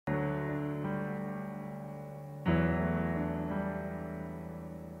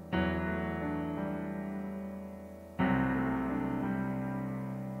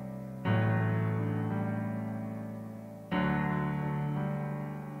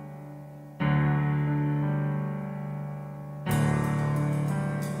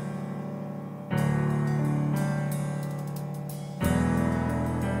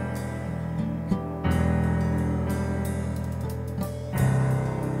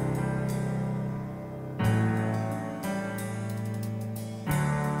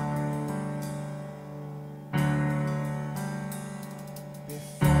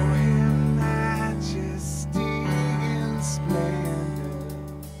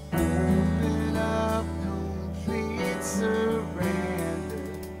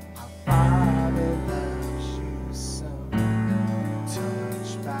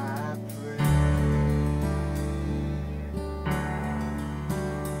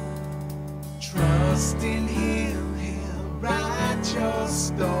trust in him, he'll write your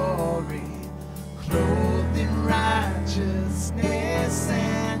story, clothed in righteousness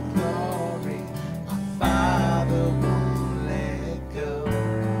and glory. Our Father won't let go,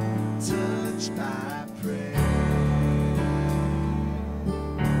 touched by prayer.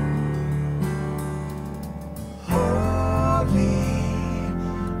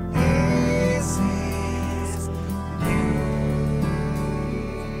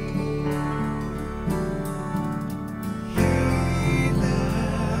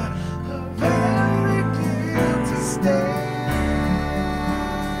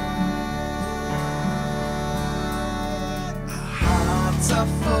 Are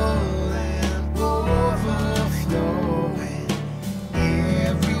full and overflowing.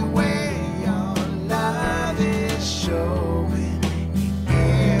 Every way your love is showing. In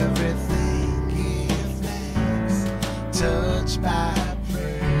everything give thanks, touched by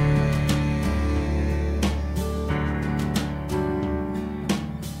prayer.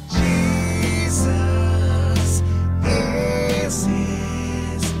 Jesus is his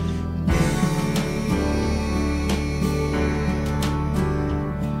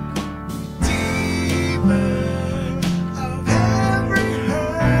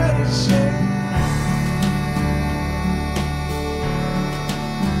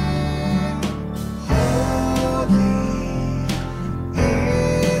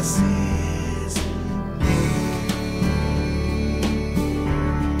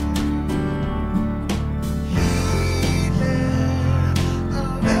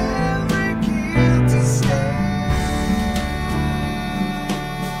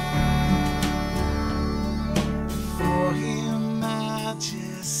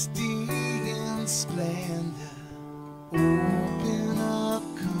open up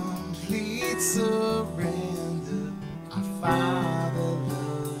complete surrender. Our Father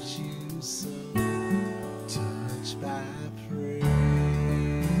loves you so, touched by prayer.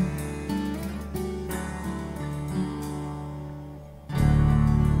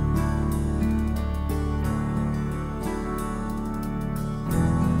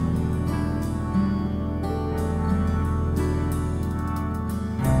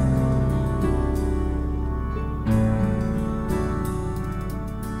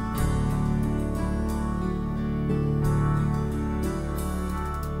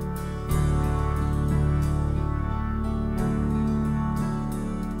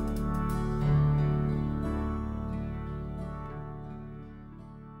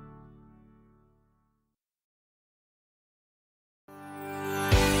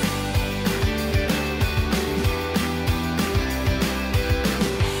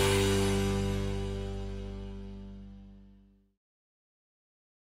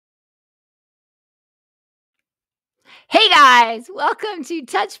 Hey guys, welcome to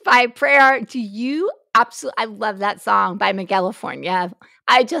Touched by Prayer. Do you absolutely, I love that song by California.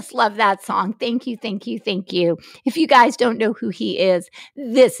 I just love that song. Thank you, thank you, thank you. If you guys don't know who he is,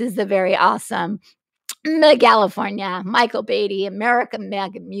 this is the very awesome California, Michael Beatty, American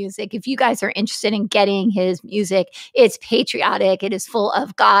Mega Music. If you guys are interested in getting his music, it's patriotic. It is full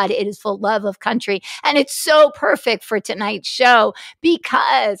of God. It is full of love of country. And it's so perfect for tonight's show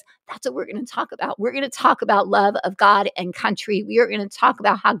because that's what we're going to talk about. We're going to talk about love of God and country. We are going to talk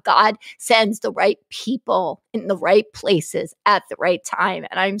about how God sends the right people in the right places at the right time.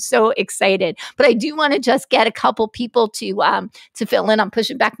 And I'm so excited. But I do want to just get a couple people to fill in. I'm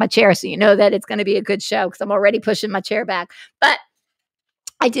pushing back my chair so you know that it's going to be a good show because I'm already pushing my chair back. But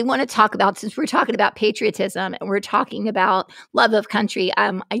I did want to talk about, since we're talking about patriotism and we're talking about love of country,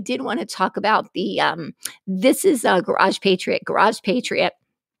 I did want to talk about this is a Garage Patriot.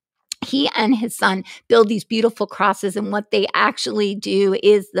 He and his son build these beautiful crosses, and what they actually do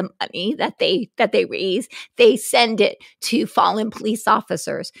is the money that they raise, they send it to fallen police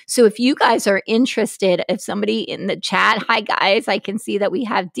officers. So if you guys are interested, if somebody in the chat, hi guys, I can see that we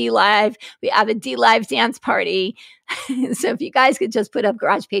have D-Live. We have a D-Live dance party. So if you guys could just put up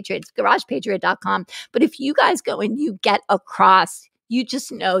Garage Patriots, garagepatriot.com. But if you guys go and you get a cross, you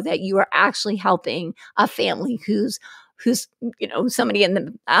just know that you are actually helping a family who's somebody in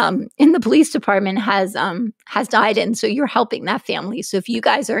the police department has died, and so you're helping that family. So if you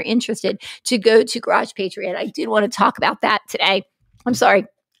guys are interested to go to Garage Patriot, I did want to talk about that today. I'm sorry,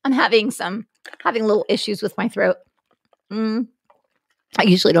 I'm having little issues with my throat. I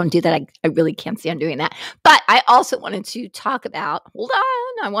usually don't do that. I really can't stand doing that. But I also wanted to talk about,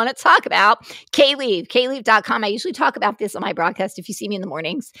 I want to talk about K-Leave, kleave.com. I usually talk about this on my broadcast. If you see me in the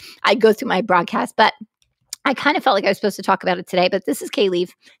mornings, I go through my broadcast, but I kind of felt like I was supposed to talk about it today, but this is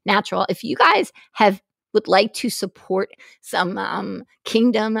K-Leave Natural. If you guys have would like to support some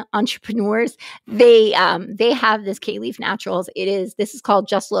kingdom entrepreneurs, they have this K-Leaf Naturals. This is called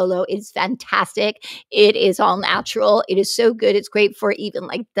Just Lolo. It's fantastic. It is all natural. It is so good. It's great for even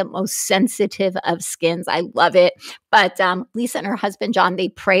like the most sensitive of skins. I love it. But Lisa and her husband, John, they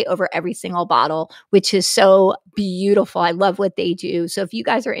pray over every single bottle, which is so beautiful. I love what they do. So if you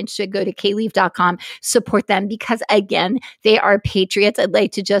guys are interested, go to kleaf.com, support them because, again, they are patriots. I'd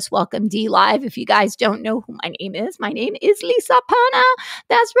like to just welcome D Live. If you guys don't know who my name is Lisa Pana.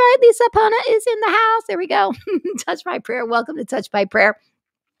 That's right. Lisa Pana is in the house. There we go. Touch by Prayer. Welcome to Touch by Prayer.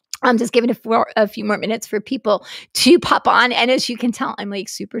 I'm just giving it for a few more minutes for people to pop on. And as you can tell, I'm like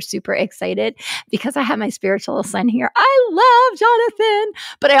super, super excited because I have my spiritual son here. I love Jonathan,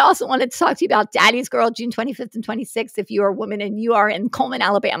 but I also wanted to talk to you about Daddy's Girl, June 25th and 26th. If you are a woman and you are in Coleman,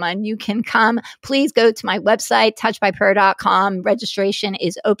 Alabama, and you can come, please go to my website, touchbyprayer.com. Registration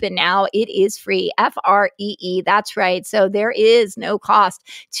is open now. It is free, FREE. That's right. So there is no cost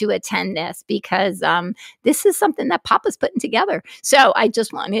to attend this because this is something that Papa's putting together. So I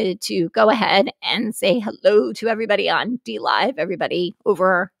just wanted to go ahead and say hello to everybody on D Live, everybody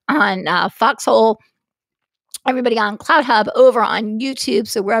over on Foxhole, everybody on Cloud Hub, over on YouTube.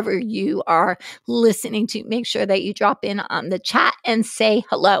 So wherever you are listening to, make sure that you drop in on the chat and say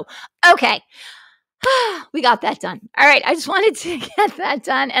hello. Okay. We got that done. All right. I just wanted to get that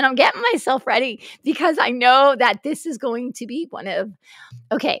done, and I'm getting myself ready because I know that this is going to be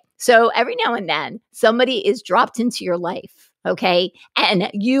okay. So every now and then somebody is dropped into your life. Okay.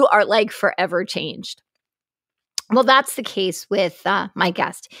 And you are like forever changed. Well, that's the case with my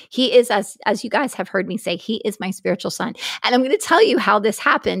guest. He is, as you guys have heard me say, he is my spiritual son. And I'm going to tell you how this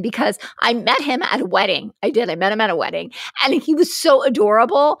happened because I met him at a wedding. I met him at a wedding, and he was so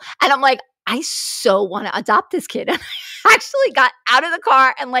adorable. And I'm like, I so want to adopt this kid. And I actually got out of the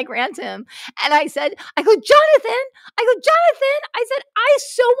car and like ran to him. And I go, Jonathan. I said, I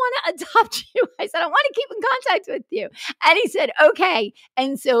so want to adopt you. I said, I want to keep in contact with you. And he said, okay.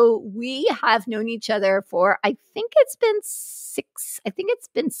 And so we have known each other for, I think it's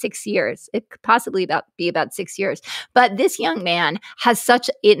been 6 years. It could possibly be about 6 years. But this young man has such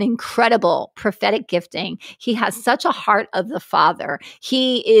an incredible prophetic gifting. He has such a heart of the Father.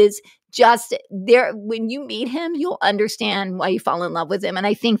 He is just there. When you meet him, you'll understand why you fall in love with him. And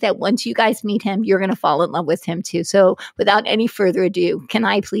I think that once you guys meet him, you're going to fall in love with him too. So without any further ado, can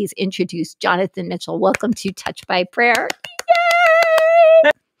I please introduce Jonathan Mitchell? Welcome to Touch by Prayer.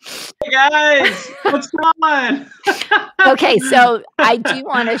 Yay! Hey guys, what's going on? Okay, so I do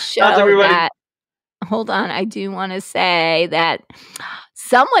want to show that. Hold on. I do want to say that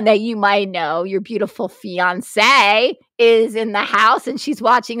someone that you might know, your beautiful fiance, is in the house and she's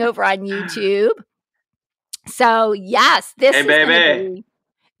watching over on YouTube. So yes, this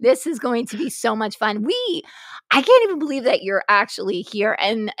is going to be so much fun. I can't even believe that you're actually here.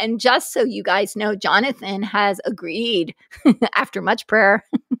 And just so you guys know, Jonathan has agreed after much prayer,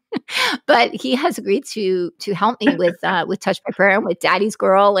 but he has agreed to help me with Touch by Prayer and with Daddy's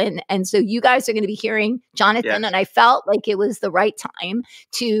Girl. And so you guys are going to be hearing Jonathan. Yes. And I felt like it was the right time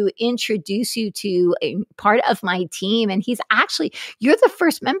to introduce you to a part of my team. And you're the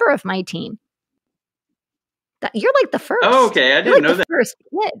first member of my team. You're like the first. Oh, okay. I didn't know that. First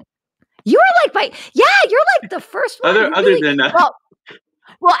kid. You are like you're like the first one. Other than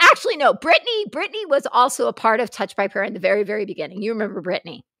well, actually, no. Brittany was also a part of Touch by Prayer in the very, very beginning. You remember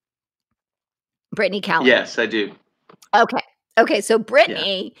Brittany Callan? Yes, I do. Okay. So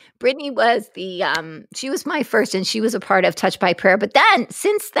Brittany was she was my first, and she was a part of Touch by Prayer. But then,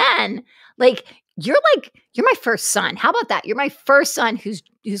 since then, you're my first son. How about that? You're my first son who's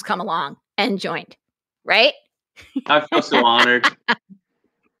come along and joined, right? I feel so honored.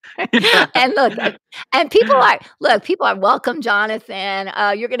 And people are welcome, Jonathan.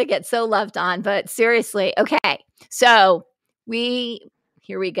 You're going to get so loved on, but seriously. Okay. So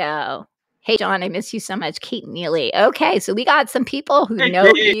here we go. Hey, John, I miss you so much. Kate Neely. Okay. So we got some people who know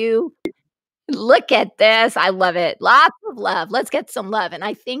you. Look at this. I love it. Lots of love. Let's get some love. And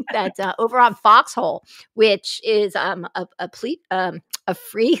I think that over on Foxhole, which is a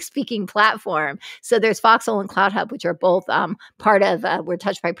free speaking platform. So there's Foxhole and Cloud Hub, which are both part of where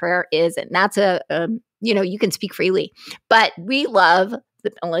Touch by Prayer is. And that's you can speak freely. But we love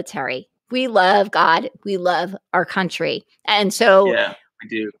the military. We love God. We love our country. And so yeah, we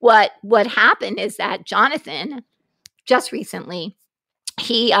do. What happened is that Jonathan, just recently,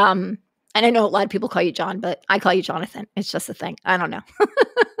 he and I know a lot of people call you John, but I call you Jonathan. It's just a thing. I don't know.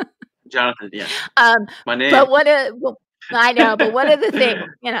 Jonathan, yeah. My name. But I know, but one of the things,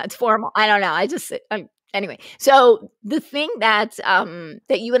 it's formal. I don't know. Anyway, so the thing that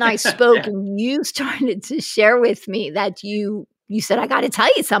you and I spoke and you started to share with me that you said, I got to tell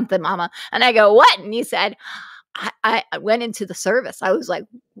you something, Mama. And I go, what? And you said, I went into the service. I was like,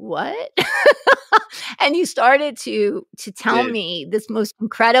 what? And you started to tell me this most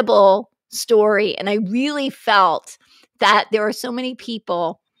incredible story. And I really felt that there are so many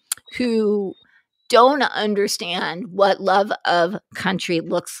people who don't understand what love of country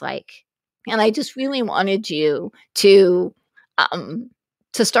looks like. And I just really wanted you to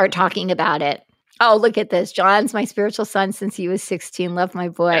start talking about it. Oh, look at this. John's my spiritual son since he was 16. Love my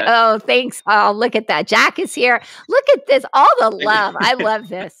boy. Yeah. Oh, thanks. Oh, look at that. Jack is here. Look at this. All the love. I love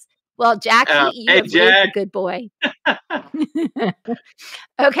this. Well, Jack, you have raised a good boy.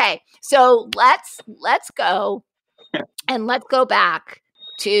 Okay. So let's go and let's go back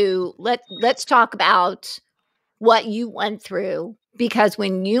to let's talk about what you went through, because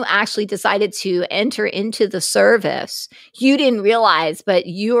when you actually decided to enter into the service, you didn't realize, but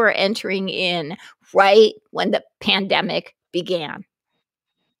you were entering in right when the pandemic began.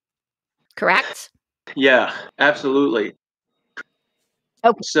 Correct? Yeah, absolutely.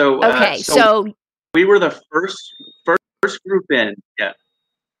 Okay. So we were the first group in. Yeah.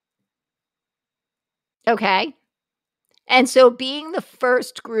 Okay. And so being the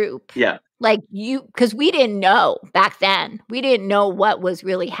first group, yeah, like you, because we didn't know back then, we didn't know what was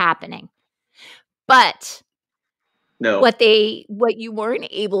really happening. But no, what you weren't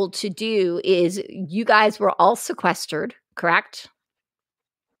able to do is you guys were all sequestered, correct?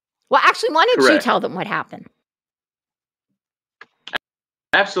 Well, actually, why don't you tell them what happened?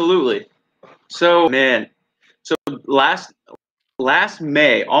 Absolutely. So, last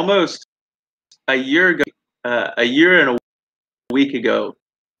May, almost a year ago, a year and a week ago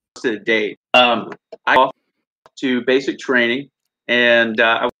to the date, I off to basic training, and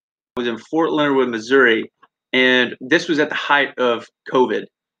I was in Fort Leonard Wood, Missouri, and this was at the height of COVID.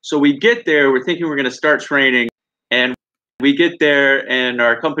 So we get there, we're thinking we're going to start training, and we get there, and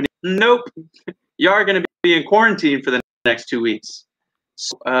our company, nope, you are going to be in quarantine for the next 2 weeks.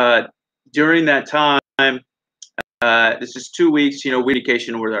 So, during that time, this is 2 weeks,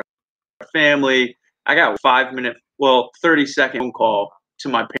 vacation with our family. I got 30-second phone call to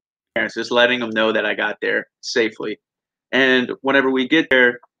my parents, just letting them know that I got there safely. And whenever we get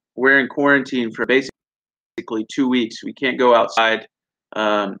there, we're in quarantine for basically 2 weeks. We can't go outside.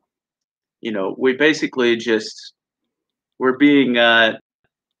 We basically we're being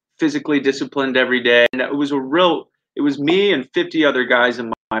physically disciplined every day. And it was me and 50 other guys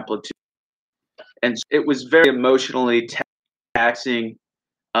in my platoon. And it was very emotionally taxing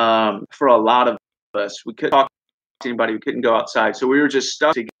for a lot of us. We couldn't talk to anybody. We couldn't go outside. So we were just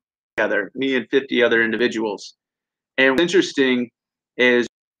stuck together, me and 50 other individuals. And what's interesting is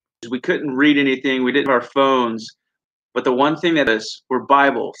we couldn't read anything. We didn't have our phones. But the one thing that were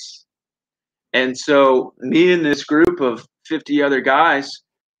Bibles. And so me and this group of 50 other guys,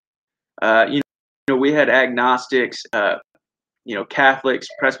 we had agnostics, Catholics,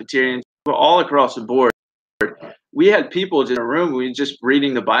 Presbyterians, all across the board. We had people in a room, we were just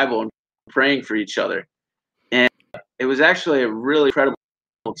reading the Bible and praying for each other. And it was actually a really incredible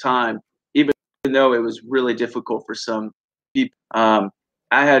time, even though it was really difficult for some people. I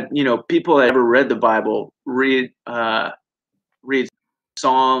had, people that ever read the Bible read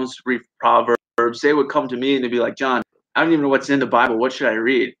Psalms, read Proverbs. They would come to me and they'd be like, John, I don't even know what's in the Bible. What should I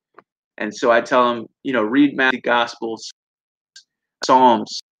read? And so I tell them, read Matthew Gospels,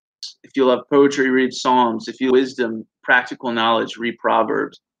 Psalms. If you love poetry, read Psalms. If you love wisdom, practical knowledge, read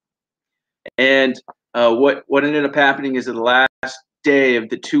Proverbs. And what ended up happening is that the last day of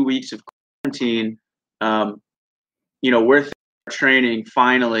the 2 weeks of quarantine, we're training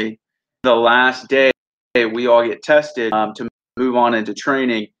finally. The last day, we all get tested to move on into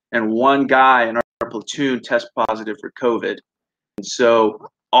training. And one guy in our platoon tests positive for COVID. And so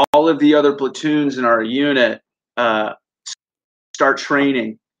all of the other platoons in our unit start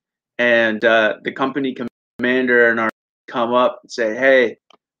training. And the company commander and our come up and say, hey,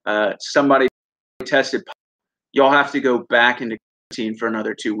 somebody tested. Y'all have to go back into quarantine for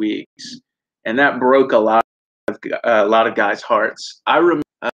another 2 weeks. And that broke a lot of guys' hearts. I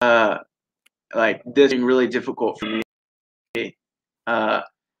remember this being really difficult for me. I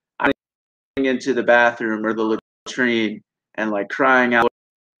went into the bathroom or the latrine and crying out,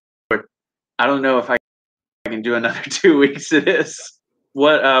 I don't know if I can do another 2 weeks of this.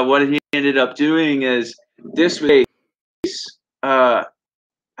 What he ended up doing is this was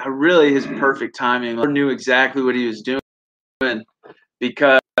really his perfect timing. I knew exactly what he was doing,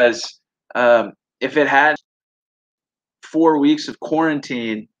 because if it had 4 weeks of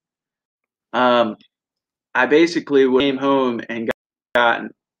quarantine, I basically came home and got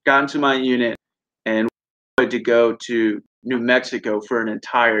into my unit and wanted to go to New Mexico for an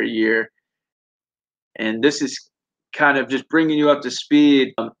entire year. And this is kind of just bringing you up to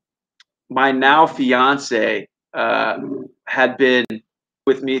speed. My now fiance had been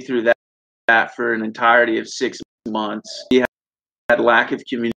with me through that for an entirety of 6 months. He had lack of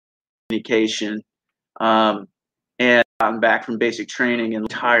communication, and gotten back from basic training an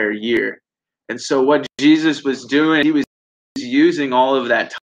entire year. And so what Jesus was doing, he was using all of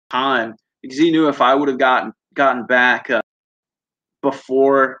that time because he knew if I would have gotten back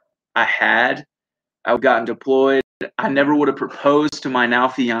before I would have gotten deployed. I never would have proposed to my now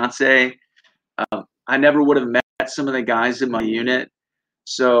fiance. I never would have met some of the guys in my unit.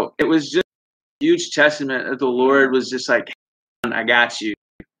 So it was just a huge testament that the Lord was just like, I got you.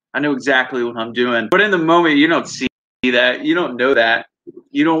 I know exactly what I'm doing. But in the moment, you don't see that. You don't know that.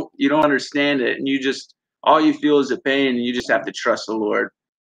 You don't understand it. And you just, all you feel is the pain, and you just have to trust the Lord.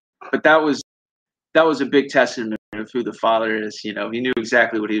 But that was a big testament of who the Father is. He knew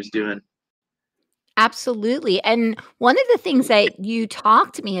exactly what he was doing. Absolutely. And one of the things that you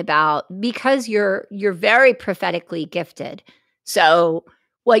talked to me about, because you're very prophetically gifted. So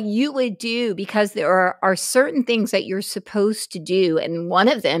what you would do, because there are certain things that you're supposed to do, and one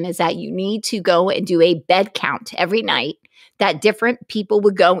of them is that you need to go and do a bed count every night, that different people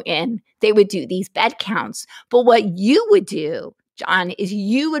would go in. They would do these bed counts. But what you would do, John, is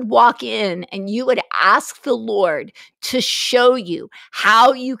you would walk in and you would ask the Lord to show you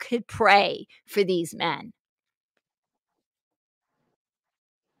how you could pray for these men.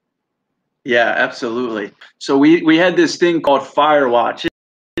 Yeah, absolutely. So we had this thing called Fire Watch.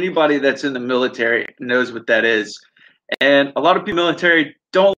 Anybody that's in the military knows what that is. And a lot of people in the military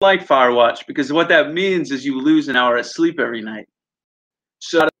don't like Fire Watch because what that means is you lose an hour of sleep every night.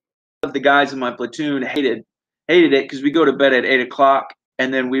 So a lot of the guys in my platoon hated it because we go to bed at 8 o'clock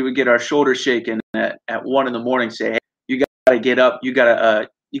and then we would get our shoulders shaken at 1 a.m. Say, hey, you got to get up. You got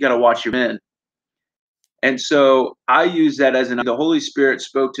to watch your men. And so I use that as the Holy Spirit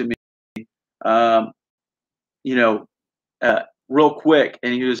spoke to me, real quick.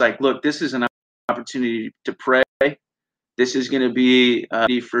 And he was like, look, this is an opportunity to pray. This is going to be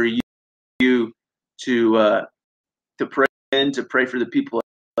for you to pray and to pray for the people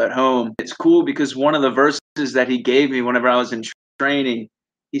at home. It's cool because one of the verses that he gave me whenever I was in training,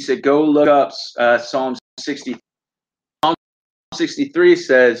 he said, go look up Psalm 60. Psalm 63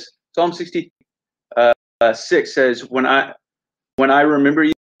 says, Psalm 66 says, when I remember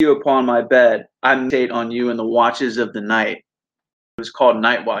you upon my bed, I meditate on you in the watches of the night. It was called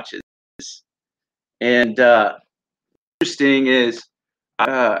Night Watches. And interesting is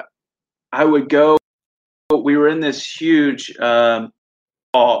I would go, we were in this huge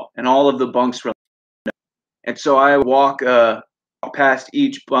hall and all of the bunks were, and so I walk past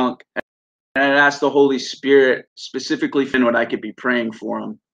each bunk and I'd ask the Holy Spirit specifically for what I could be praying for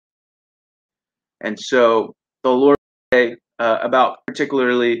them. And so the Lord would say about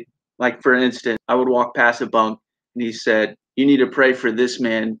particularly, like for instance, I would walk past a bunk and he said, you need to pray for this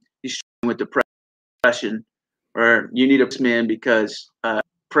man. He's struggling with depression, or you need a man because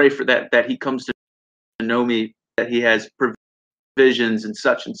pray for that he comes to know me, that he has provisions and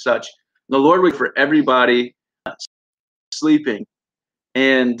such and such. The Lord would for everybody sleeping.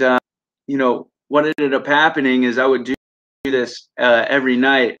 And what ended up happening is I would do this every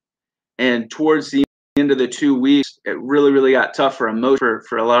night, and towards the end of the 2 weeks, it really, really got tough for a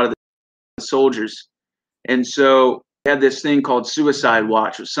lot of the soldiers. And so we had this thing called suicide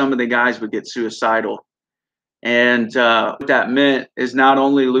watch, where some of the guys would get suicidal. And what that meant is not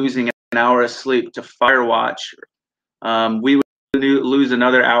only losing an hour of sleep to Fire Watch, we would lose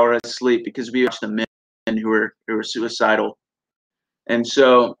another hour of sleep because we watched the men who were suicidal. And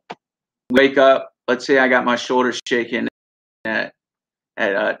so wake up, let's say I got my shoulders shaking at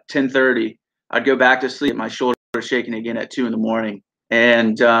 10:30. I'd go back to sleep, my shoulders shaking again at 2 a.m.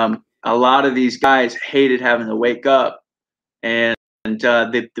 And a lot of these guys hated having to wake up. And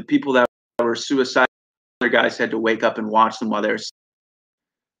the people that were suicidal, other guys had to wake up and watch them while they're sleeping.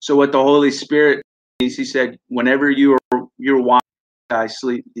 So what the Holy Spirit is, he said, whenever you're watching guys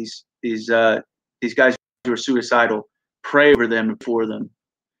sleep, these guys who are suicidal, pray over them and for them.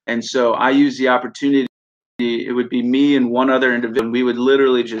 And so I use the opportunity. It would be me and one other individual. And we would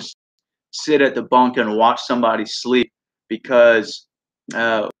literally just sit at the bunk and watch somebody sleep, because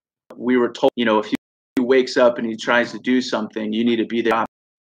we were told, if he wakes up and he tries to do something, you need to be there to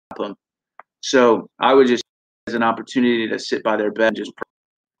stop him. So I would just as an opportunity to sit by their bed and just pray.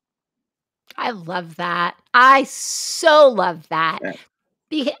 I love that. I so love that.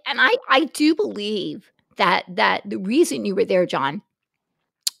 Yeah. And I do believe that the reason you were there, John,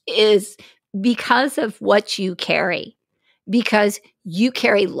 is because of what you carry. Because you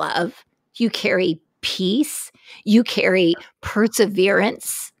carry love, you carry peace, you carry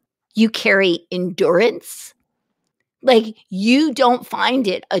perseverance, you carry endurance. Like, you don't find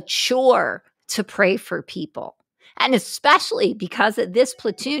it a chore to pray for people. And especially because of this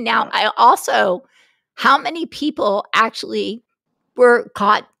platoon. Now, I also, how many people actually were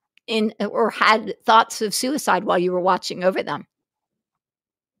caught in or had thoughts of suicide while you were watching over them?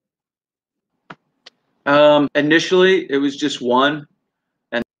 Initially, it was just one.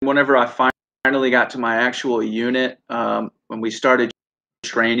 And whenever I finally got to my actual unit, when we started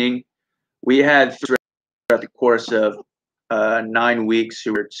training, we had throughout the course of 9 weeks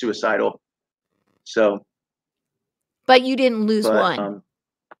who were suicidal. So, but you didn't lose one.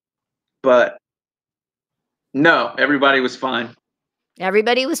 But no, everybody was fine.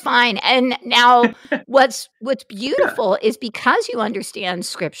 Everybody was fine. And now what's beautiful is because you understand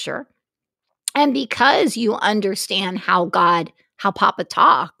scripture and because you understand how Papa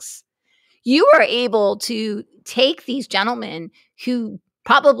talks, you are able to take these gentlemen who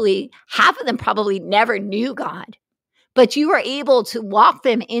probably, half of them probably never knew God, but you were able to walk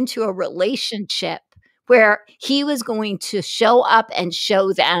them into a relationship where he was going to show up and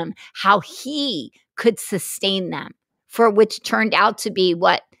show them how he could sustain them, for which turned out to be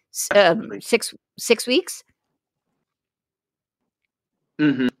what, 6 weeks?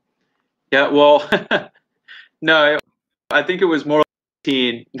 Mm-hmm. Yeah, well, no, I think it was more like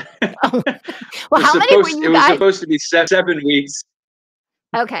 18. Oh. Well, how many were you guys? It was supposed to be 7 weeks.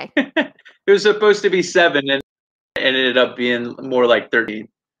 Okay. It was supposed to be 7, and it ended up being more like 13.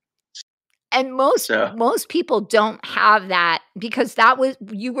 And most people don't have that, because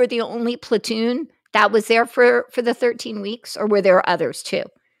you were the only platoon that was there for the 13 weeks, or were there others too?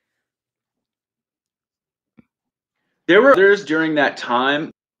 There were others during that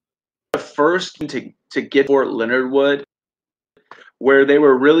time. The first to get Fort Leonard Wood, where they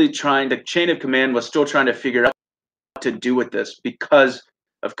were really the chain of command was still trying to figure out what to do with this because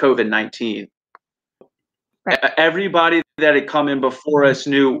of COVID-19. Right. Everybody that had come in before us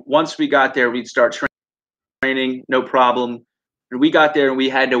knew once we got there, we'd start training, no problem. And we got there and we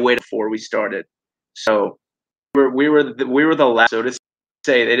had to wait before we started. So we were the last, so to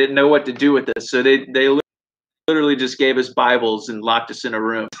say. They didn't know what to do with this, so they literally just gave us Bibles and locked us in a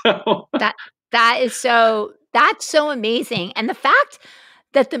room. That's so amazing. And the fact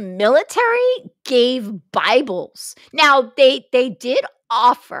that the military gave Bibles. Now, they did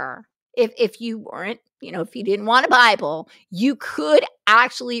offer, if you weren't, if you didn't want a Bible, you could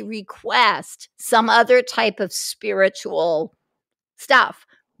actually request some other type of spiritual stuff.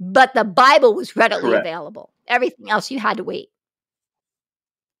 But the Bible was readily available. Everything else you had to wait.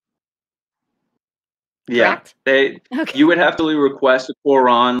 Yeah, correct? You would have to request a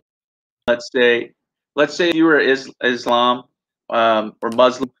Quran. Let's say if you were Islam or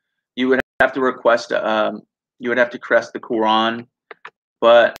Muslim, you would have to request you would have to crest the Quran.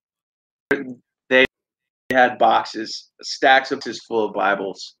 But they had stacks of boxes full of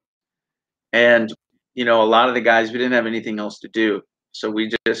Bibles, and a lot of the guys, we didn't have anything else to do, so we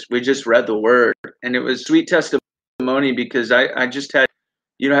just read the Word, and it was sweet testimony, because I just had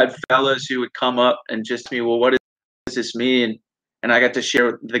had fellas who would come up and just me, well, what does this mean? And I got to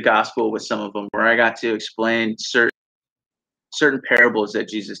share the gospel with some of them, where I got to explain certain parables that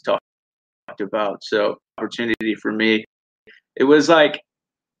Jesus talked about. So, opportunity for me. It was like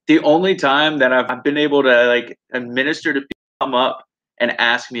the only time that I've been able to minister to people come up and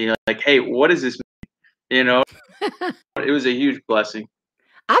ask me hey, what does this mean? It was a huge blessing.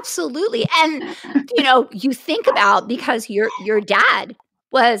 Absolutely. And you think about, because your dad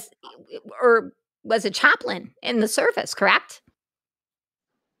was a chaplain in the service, correct?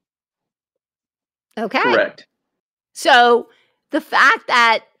 Okay. Correct. So the fact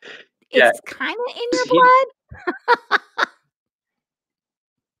that it's kind of in your blood.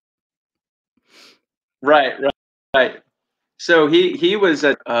 Right. So he was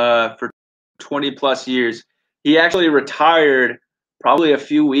for 20 plus years. He actually retired probably a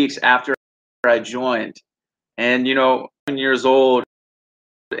few weeks after I joined, and 7 years old,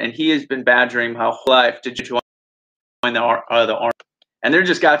 and he has been badgering my whole life to join the Army. And there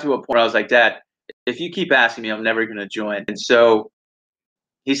just got to a point where I was like, Dad, if you keep asking me, I'm never going to join. And so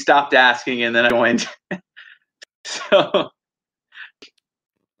he stopped asking, and then I joined. So.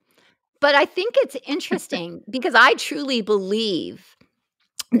 But I think it's interesting, because I truly believe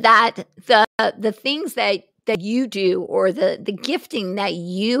that the things that you do, or the gifting that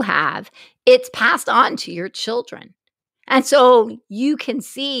you have, it's passed on to your children. And so you can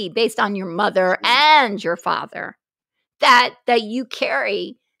see, based on your mother and your father, that you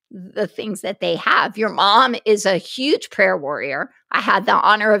carry the things that they have. Your mom is a huge prayer warrior. I had the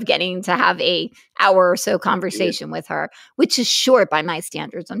honor of getting to have a hour or so conversation with her, which is short by my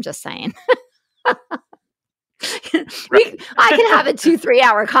standards. I'm just saying. I can have a 2-3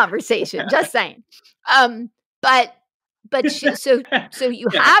 hour conversation. Just saying. But so you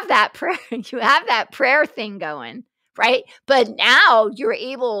have that prayer. You have that prayer thing going, right? But now you're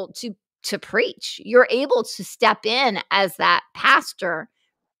able to preach. You're able to step in as that pastor,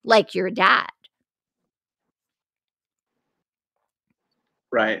 like your dad.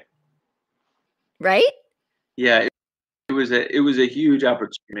 Right. Right? Yeah. It was a huge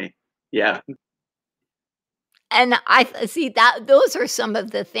opportunity. Yeah. And I see that those are some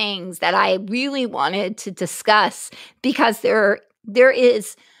of the things that I really wanted to discuss, because there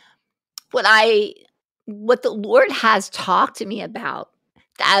is what the Lord has talked to me about,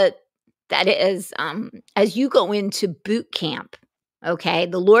 that is, as you go into boot camp, okay,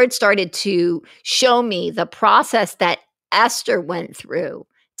 the Lord started to show me the process that Esther went through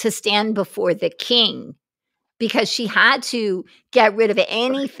to stand before the king, because she had to get rid of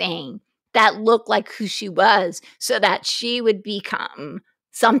anything that looked like who she was so that she would become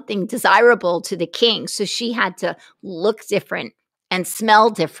something desirable to the king. So she had to look different and smell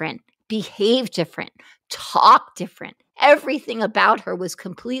different, behave different, talk different. Everything about her was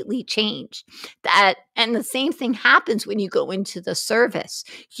completely changed. And the same thing happens when you go into the service.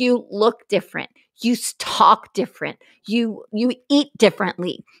 You look different. You talk different. You eat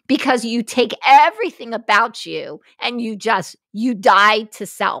differently, because you take everything about you and you die to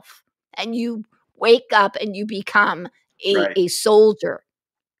self, and you wake up and you become a soldier,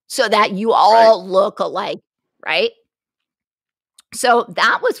 so that you all look alike, right? So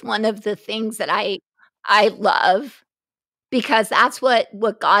that was one of the things that I love, because that's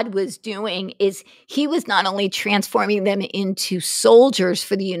what God was doing. Is he was not only transforming them into soldiers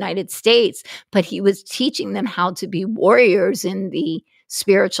for the United States, but he was teaching them how to be warriors in the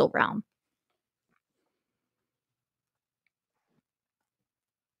spiritual realm.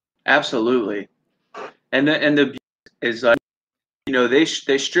 Absolutely. And the beauty is,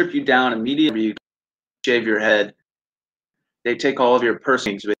 they strip you down immediately. You shave your head. They take all of your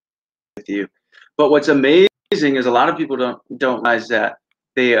personal things with you. But what's amazing is a lot of people don't realize that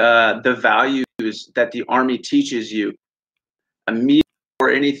the values that the Army teaches you immediately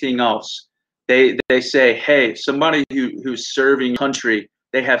or anything else. They say, hey, somebody who's serving country,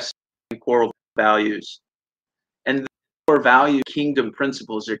 they have core values, and the core value kingdom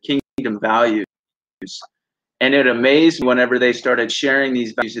principles or kingdom values. And it amazed me whenever they started sharing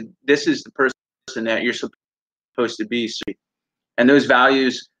these values. This is the person that you're supposed to be. And those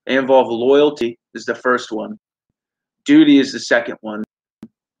values, they involve loyalty is the first one. Duty is the second one.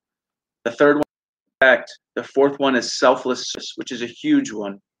 The third one is respect. The fourth one is selflessness, which is a huge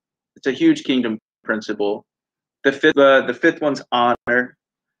one. It's a huge kingdom principle. The fifth one's honor,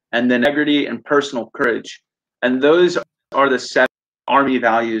 and then integrity and personal courage. And those are the 7 Army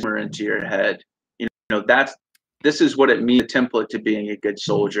values that are into your head. This is what it means, a template to being a good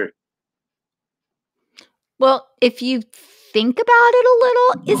soldier. Well, if you think about it a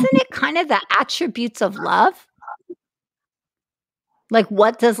little, isn't it kind of the attributes of love? Like,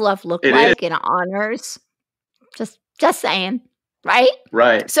 what does love look like in honors? Just saying, right?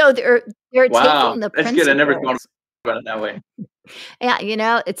 Right. So they're Wow, taking the that's principles. good. I never thought about it that way.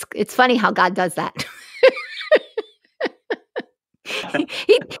 Yeah, it's funny how God does that.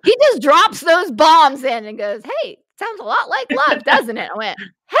 he just drops those bombs in and goes, "Hey, sounds a lot like love, doesn't it?" I went,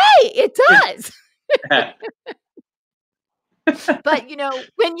 "Hey, it does." But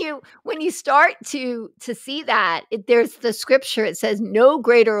when you start to see that, there's the scripture. It says, "No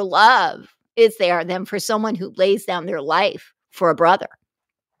greater love is there than for someone who lays down their life for a brother."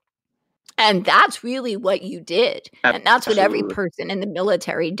 And that's really what you did. And that's what every person in the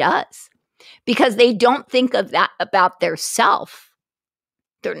military does, because they don't think of that about their self.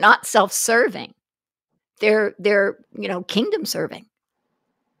 They're not self-serving. They're kingdom serving.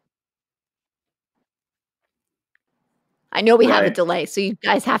 I know we have a delay, so you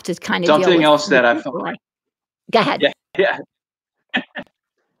guys have to kind of deal with something else that I found. Go ahead. Yeah.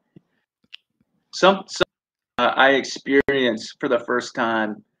 Some I experienced for the first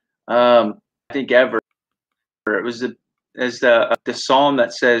time, I think ever. It was the psalm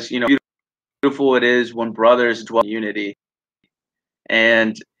that says, beautiful it is when brothers dwell in unity.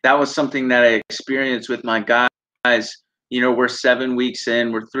 And that was something that I experienced with my guys. We're 7 weeks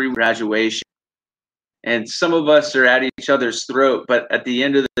in, we're 3 graduation. And some of us are at each other's throat, but at the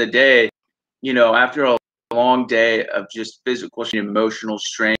end of the day, after long day of just physical and emotional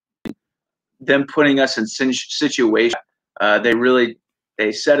strain, them putting us in situations,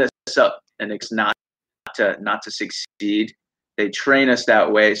 they set us up and it's not to succeed. They train us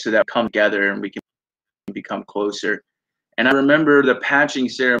that way so that we come together and we can become closer. And I remember the patching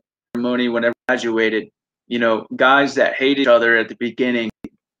ceremony when I graduated, guys that hate each other at the beginning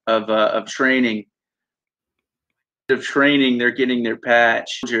of training, they're getting their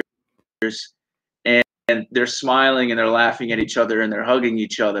patch, and they're smiling and they're laughing at each other and they're hugging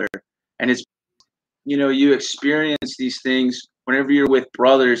each other. And it's, you experience these things whenever you're with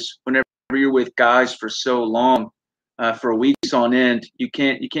brothers, whenever you're with guys for so long, for weeks on end. You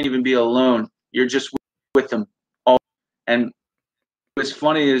can't even be alone. You're just with them all. And what's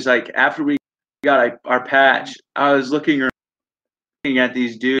funny is, like, after we got our patch, I was looking at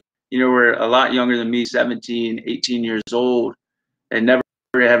these dudes, were a lot younger than me, 17, 18 years old, and never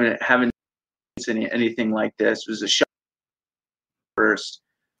haven't seen anything like this. It was a shock first.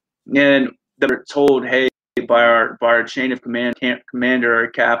 And they were told, hey, by our chain of command, camp commander, our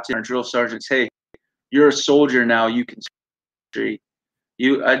captain, our drill sergeants, hey, you're a soldier now. You can street.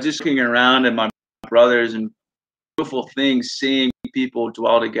 I just looking around at my brothers, and beautiful things, seeing people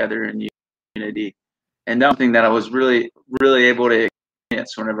dwell together in unity. And that's something that I was really, really able to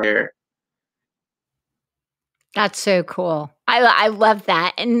experience whenever I was there. That's so cool. I love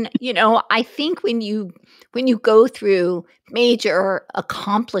that. And, I think when you go through major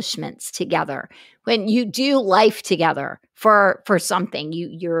accomplishments together, when you do life together for something,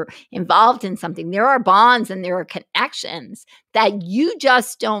 you're involved in something, there are bonds and there are connections that you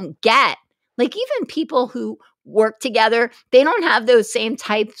just don't get. Like, even people who work together, they don't have those same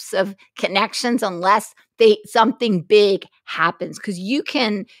types of connections unless something big happens, because you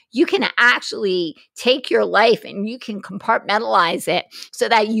can actually take your life and you can compartmentalize it so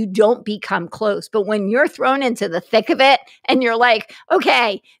that you don't become close. But when you're thrown into the thick of it and you're like,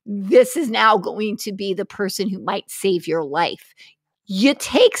 okay, this is now going to be the person who might save your life, you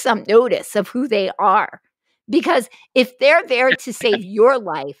take some notice of who they are, because if they're there to save your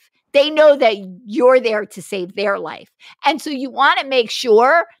life, they know that you're there to save their life. And so you want to make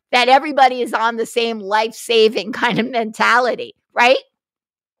sure that everybody is on the same life-saving kind of mentality, right?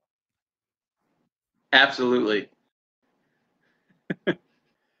 Absolutely.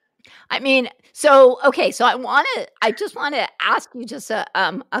 I mean, so I just want to ask you just a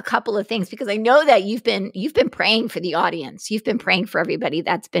couple of things, because I know that you've been praying for the audience. You've been praying for everybody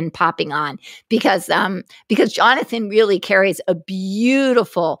that's been popping on, because Jonathan really carries a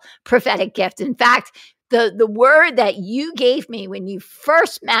beautiful prophetic gift. In fact, the word that you gave me when you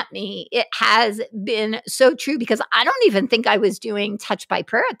first met me, it has been so true, because I don't even think I was doing Touch by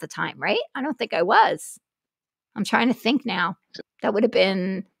Prayer at the time, right? I don't think I was. I'm trying to think now. That would have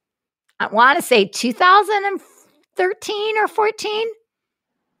been, I want to say 2013 or 14,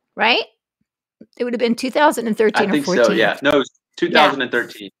 right? It would have been 2013 I think or 14. so, yeah. No, it was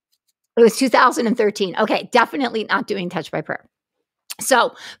 2013. Yeah. It was 2013. Okay, definitely not doing Touch by Prayer.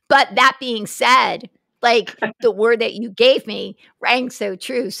 So, but that being said, like, the word that you gave me rang so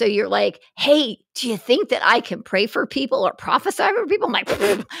true. So you're like, hey, do you think that I can pray for people or prophesy for people? I'm like,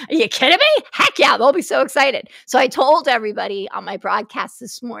 are you kidding me? Heck yeah, they'll be so excited. So I told everybody on my broadcast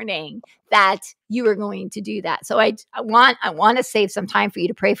this morning that you were going to do that. So I want to save some time for you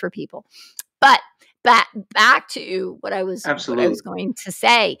to pray for people. But back to what I was going to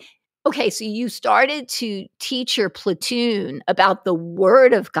say. Okay, so you started to teach your platoon about the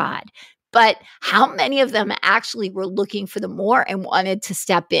Word of God. But how many of them actually were looking for the more and wanted to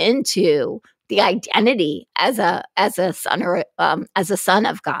step into the identity as a son or as a son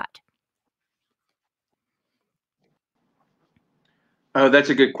of God? Oh, that's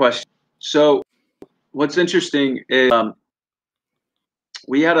a good question. So what's interesting is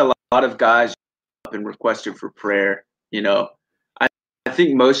we had a lot of guys up and requested for prayer. I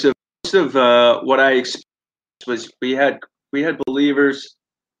think most of what I experienced was we had believers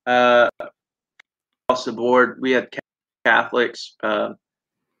across the board. We had Catholics.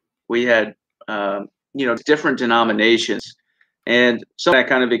 We had different denominations, and some of that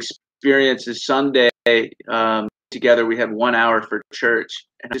kind of experience is Sunday together. We had 1 hour for church,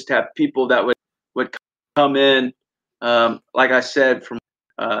 and just have people that would come in, like I said, from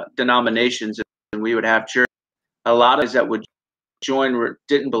denominations, and we would have church. A lot of us that would join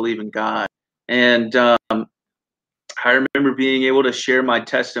didn't believe in God, and I remember being able to share my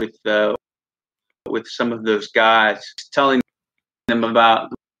testimony with some of those guys, telling them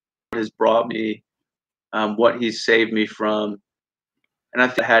about what has brought me, what He's saved me from, and I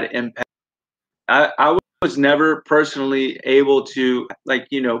think it had impact. I was never personally able to,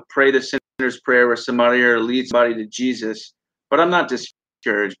 pray the sinner's prayer where somebody or leads somebody to Jesus, but I'm not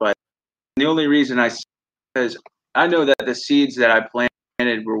discouraged by it. And the only reason I say is I know that the seeds that I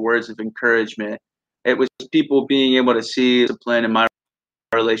planted were words of encouragement. It was people being able to see the plan in my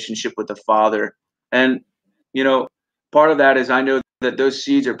relationship with the Father. And, you know, part of that is I know that those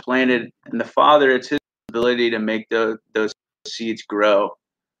seeds are planted in the Father. It's his ability to make those seeds grow.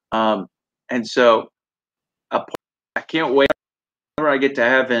 And so I can't wait. Whenever I get to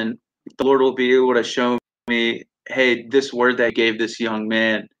heaven, the Lord will be able to show me, hey, this word that I gave this young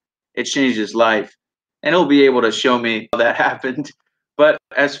man, it changed his life. And he'll be able to show me how that happened. But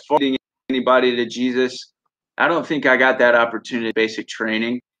as far as leading anybody to Jesus, I don't think I got that opportunity, basic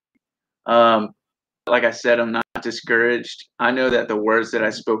training. Like I said, I'm not discouraged. I know that the words that I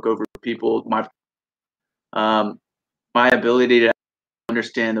spoke over people, my ability to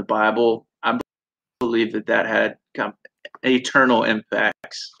understand the Bible, I believe that had eternal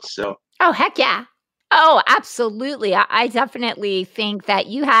impacts. So. Oh, heck yeah. Oh, absolutely. I definitely think that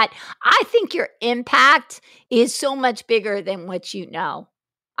I think your impact is so much bigger than what you know.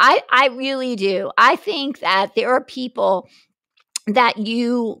 I really do. I think that there are people that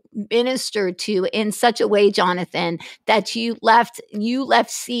you ministered to in such a way, Jonathan, that you left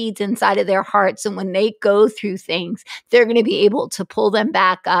seeds inside of their hearts, and when they go through things, they're going to be able to pull them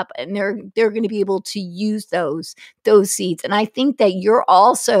back up, and they're going to be able to use those seeds. And I think that you're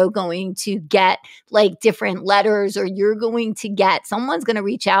also going to get like different letters, or someone's going to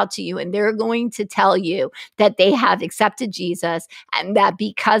reach out to you, and they're going to tell you that they have accepted Jesus, and that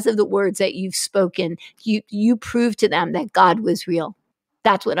because of the words that you've spoken, you prove to them that God was real.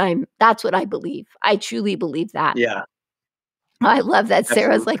 That's what I believe. I truly believe that. Yeah. I love that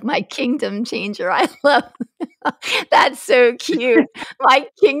Sarah's like my kingdom changer. I love that's so cute. My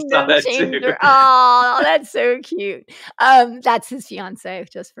kingdom changer. Too. Oh, that's so cute. That's his fiance,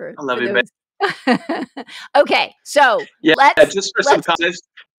 just for I love you, those. Okay, so yeah, just for some context,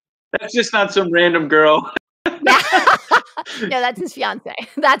 that's just not some random girl. Yeah. No, that's his fiance.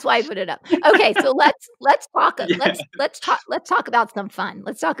 That's why I put it up. Okay, so let's talk. Yeah. Let's talk about some fun.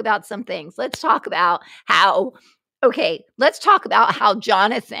 Let's talk about some things. Let's talk about how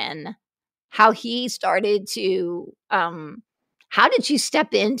Jonathan, how he started to how did you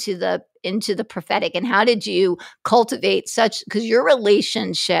step into the prophetic, and how did you cultivate because your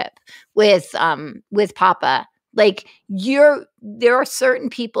relationship with Papa, like there are certain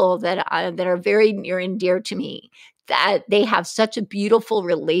people that are very near and dear to me, that they have such a beautiful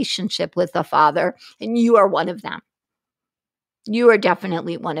relationship with the Father, and you are one of them. You are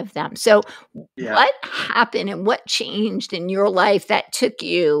definitely one of them. So what happened and what changed in your life that took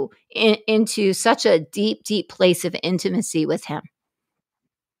you into such a deep, deep place of intimacy with him?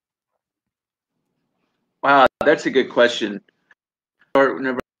 Wow, that's a good question.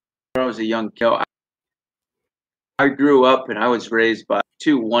 Whenever I was a young kid, I grew up and I was raised by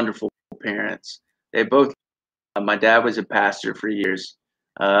two wonderful parents. They both, my dad was a pastor for years.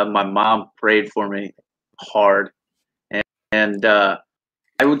 My mom prayed for me hard. And I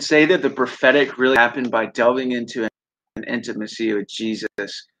would say that the prophetic really happened by delving into an intimacy with Jesus.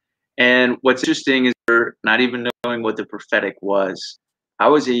 And what's interesting is we're not even knowing what the prophetic was. I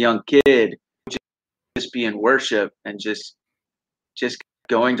was a young kid, just be in worship and just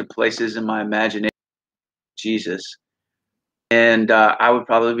going to places in my imagination, Jesus. And I would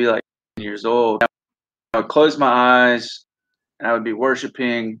probably be like 10 years old. I would close my eyes and I would be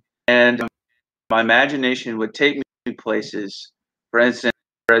worshiping, and my imagination would take me to places. For instance,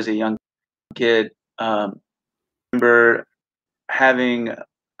 as a young kid, I remember having,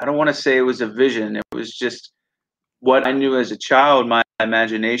 I don't want to say it was a vision, it was just what I knew as a child, my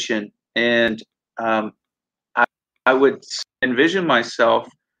imagination. And I would envision myself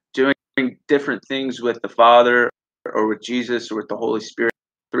doing different things with the Father or with Jesus or with the Holy Spirit,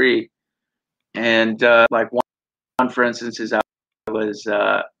 three. And like one, for instance, is I was,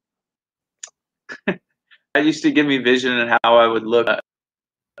 I used to give me vision and how I would look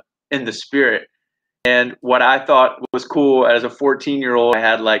in the spirit. And what I thought was cool as a 14-year-old, I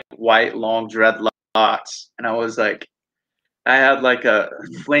had like white long dreadlocks, and I was like, I had like a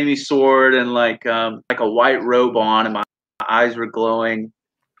flamey sword and like a white robe on, and my eyes were glowing.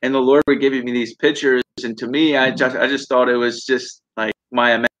 And the Lord would give me these pictures, and to me, I just thought it was just like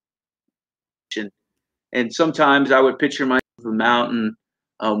my imagination. And sometimes I would picture myself on a mountain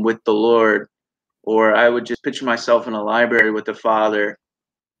with the Lord, or I would just picture myself in a library with the Father.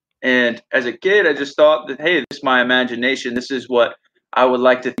 And as a kid, I just thought that, hey, this is my imagination. This is what I would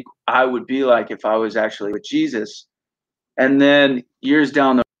like to think I would be like if I was actually with Jesus. And then years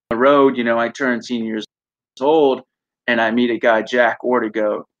down the road, I turned 10 years old, and I meet a guy, Jack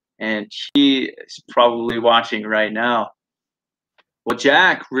Ortego, and he is probably watching right now. Well,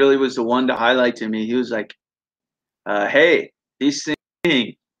 Jack really was the one to highlight to me. He was like, hey, these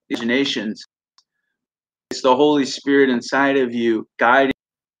things, imaginations, it's the Holy Spirit inside of you guiding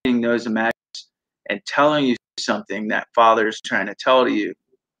those imaginations and telling you something that Father is trying to tell to you.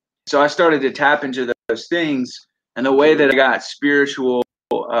 So I started to tap into those things, and the way that I got spiritual,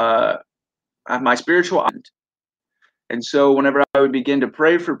 my spiritual mind. And so whenever I would begin to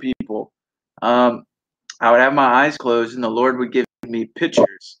pray for people, I would have my eyes closed, and the Lord would give me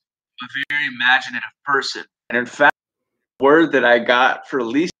pictures of a very imaginative person. And in fact, the word that I got for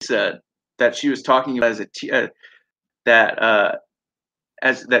Lisa that she was talking about that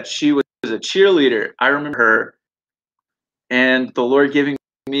she was a cheerleader, I remember her, and the Lord giving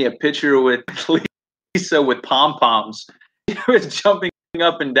me a picture with Lisa with pom poms. She was jumping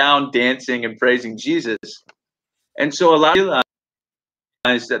up and down, dancing and praising Jesus. And so I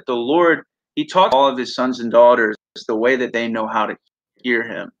realized that the Lord, he taught all of his sons and daughters the way that they know how to hear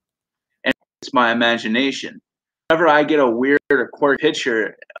him. And it's my imagination. Whenever I get a weird or quirky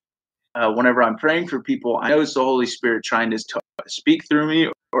picture, whenever I'm praying for people, I know it's the Holy Spirit trying to speak through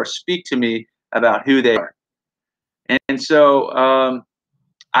me or speak to me about who they are. And so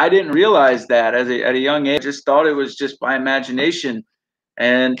I didn't realize that at a young age. I just thought it was just my imagination.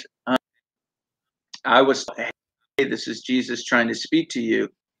 And I was, hey, this is Jesus trying to speak to you.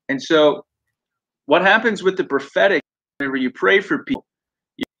 And so what happens with the prophetic, whenever you pray for people,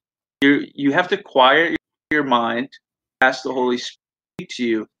 you have to quiet your mind, ask the Holy Spirit to speak to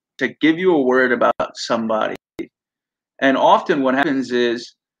you, to give you a word about somebody. And often what happens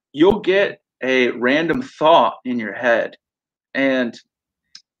is you'll get a random thought in your head. And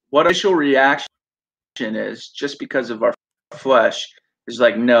what initial reaction is, just because of our flesh, is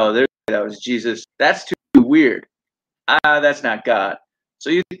like, no, that was Jesus. That's too weird. That's not God. So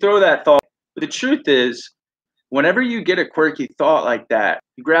you throw that thought. But the truth is, whenever you get a quirky thought like that,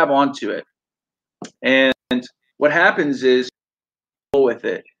 you grab onto it. And what happens is you go with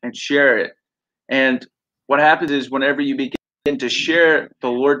it and share it. And what happens is whenever you begin to share, the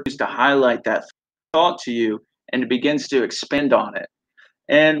Lord begins to highlight that thought to you, and it begins to expand on it.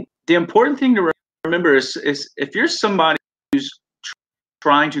 And the important thing to remember is if you're somebody who's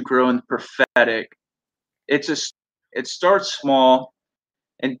trying to grow in the prophetic, it starts small.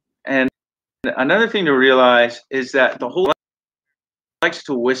 And another thing to realize is that the Holy Spirit likes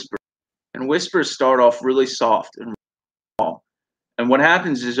to whisper, and whispers start off really soft and small. And what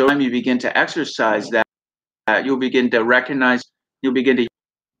happens is over time you begin to exercise that, you'll begin to recognize, you'll begin to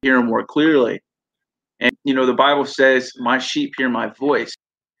hear him more clearly. And the Bible says, "My sheep hear my voice."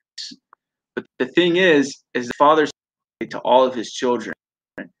 But the thing is the Father to all of his children.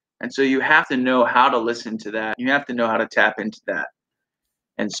 And so you have to know how to listen to that. You have to know how to tap into that.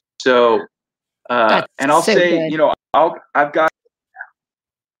 And so, and I'll say, good. I've got.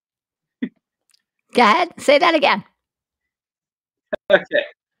 Go ahead. Say that again. Okay.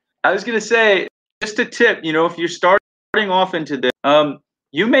 I was going to say, just a tip, if you're starting off into this,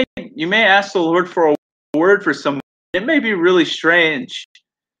 you may ask the Lord for a word for someone. It may be really strange,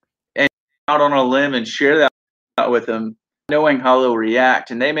 and out on a limb and share that with them, knowing how they'll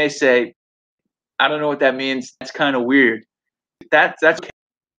react. And they may say, I don't know what that means. That's kind of weird. That's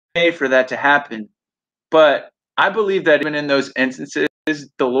okay for that to happen. But I believe that even in those instances,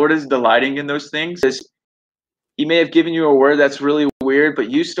 the Lord is delighting in those things. He may have given you a word that's really weird, but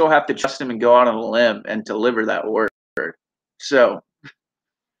you still have to trust him and go out on a limb and deliver that word. So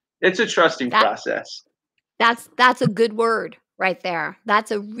it's a trusting process. That's a good word right there. That's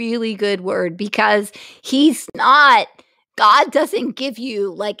a really good word, because God doesn't give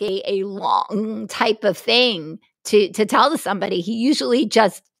you like a long type of thing to tell to somebody. He usually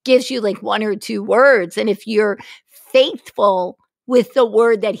just gives you like one or two words. And if you're faithful with the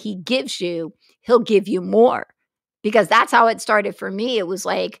word that he gives you, he'll give you more. Because that's how it started for me. It was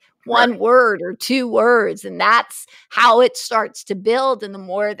like one word or two words, and that's how it starts to build. And the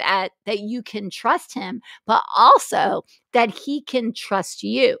more that you can trust him, but also that he can trust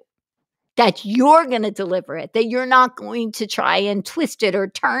you, that you're going to deliver it, that you're not going to try and twist it or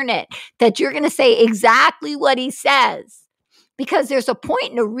turn it, that you're going to say exactly what he says, because there's a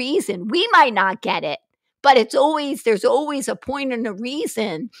point and a reason. We might not get it, but there's always a point and a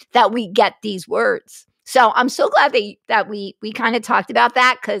reason that we get these words. So I'm so glad that we kind of talked about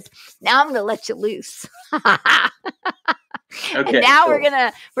that, because now I'm going to let you loose. Okay, and now cool.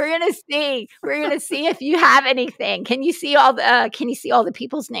 we're gonna see if you have anything. Can you see all the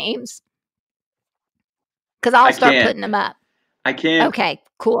people's names? Because I'll start putting them up. I can. Okay,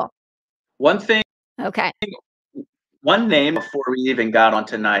 cool. One thing. Okay. one name before we even got on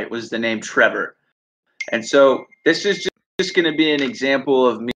tonight was the name Trevor. And so this is just going to be an example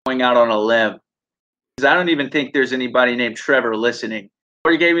of me going out on a limb, because I don't even think there's anybody named Trevor listening.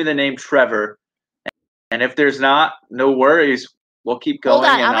 Or you gave me the name Trevor. And if there's not, no worries. We'll keep going. Hold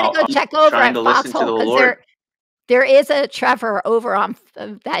on, I'm going to go check over at Foxhole, because there is a Trevor over on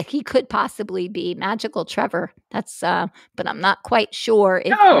that he could possibly be Magical Trevor. That's but I'm not quite sure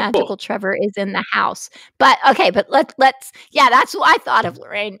if Magical Trevor is in the house. But okay, but let's that's what I thought of,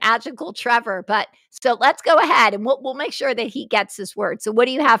 Lorraine, Magical Trevor. But so let's go ahead and we'll make sure that he gets his word. So what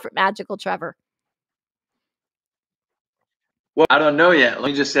do you have for Magical Trevor? Well, I don't know yet.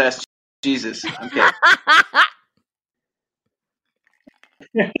 Let me just ask Jesus. Okay.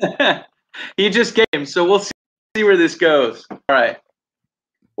 He just came, so we'll see where this goes. All right.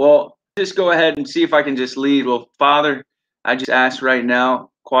 Well, just go ahead and see if I can just lead. Well, Father, I just ask right now,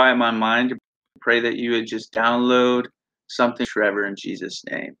 quiet my mind to pray that you would just download something, Trevor, in Jesus'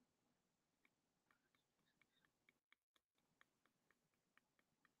 name.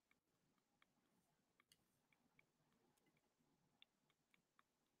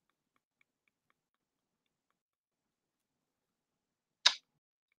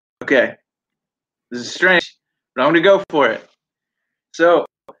 Okay. This is strange, but I'm going to go for it. So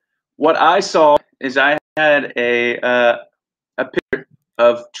what I saw is I had a picture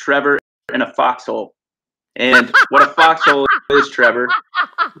of Trevor in a foxhole. And what a foxhole is, Trevor.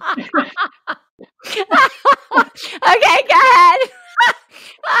 Okay, go ahead.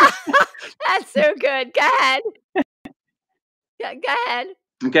 That's so good. Go ahead. Yeah, go ahead.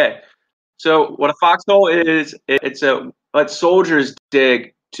 Okay. So what a foxhole is, it's what soldiers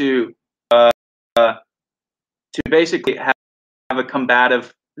dig to basically have a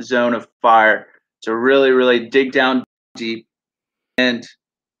combative zone of fire, to really, really dig down deep. And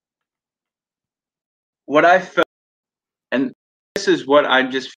what I felt, and this is what I'm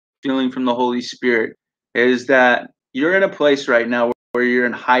just feeling from the Holy Spirit, is that you're in a place right now where you're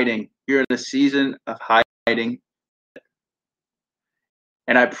in hiding. You're in a season of hiding.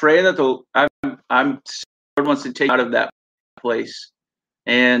 And I pray that Lord wants to take you out of that place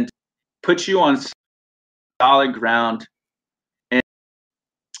and put you on solid ground. And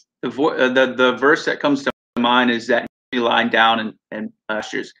the verse that comes to mind is that you lie down and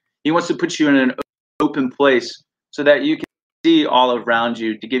pastures. He wants to put you in an open place so that you can see all around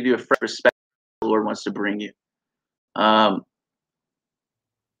you, to give you a fresh perspective the Lord wants to bring you. And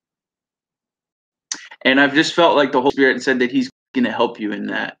I've just felt like the Holy Spirit said that He's going to help you in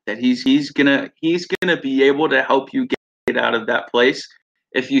that He's gonna be able to help you get out of that place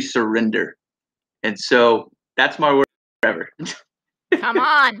if you surrender. And so that's my word forever. Come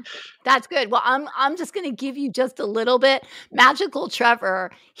on. That's good. Well, I'm just going to give you just a little bit. Magical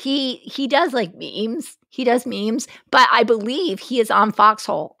Trevor, he does like memes. He does memes, but I believe he is on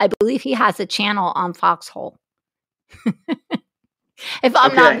Foxhole. I believe he has a channel on Foxhole. If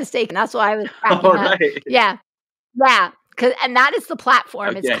I'm not mistaken, that's why I was cracking up. Right. Yeah. And that is the platform.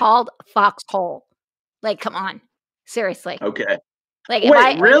 Okay. It's called Foxhole. Like, come on, seriously. Okay. Like,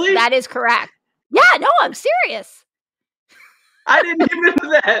 wait, really? That is correct. Yeah. No, I'm serious. I didn't even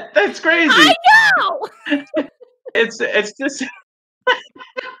know that. That's crazy. I know. It's just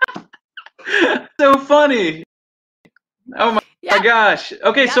so funny. Oh my gosh.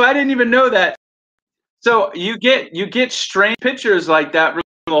 Okay, so I didn't even know that. So you get strange pictures like that from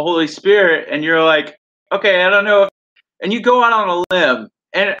the Holy Spirit, and you're like, okay, I don't know, and you go out on a limb,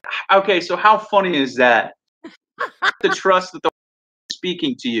 and okay, so how funny is that? To trust that the Holy Spirit is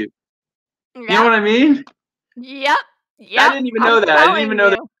speaking to you. You know what I mean? Yep. I didn't even know that. I didn't even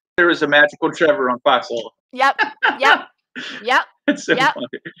know that there was a Magical Trevor on Foxhole. Yep. It's so funny.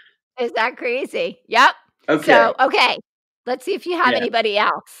 Is that crazy? Yep. Okay. So, okay. Let's see if you have anybody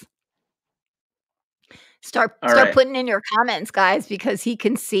else. Start putting in your comments, guys, because he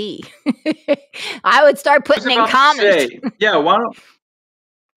can see. I would start putting in comments. Yeah, why don't?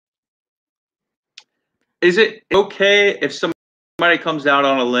 Is it okay if somebody comes out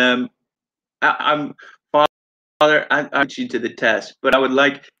on a limb? Father, I want you to the test, but I would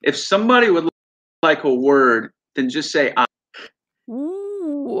like, if somebody would like a word, then just say I.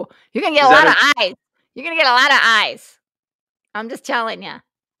 Ooh, you're gonna get a lot of eyes. You're gonna get a lot of eyes. I'm just telling you.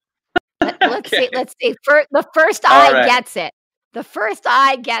 Let's see. The first eye gets it. The first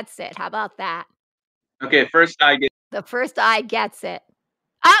eye gets it. How about that? Okay, first eye gets. The first eye gets it.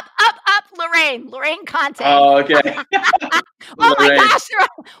 Up, Lorraine Conte. Oh, okay. Oh my gosh!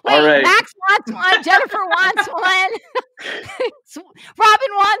 Wait, Max wants one. Jennifer wants one.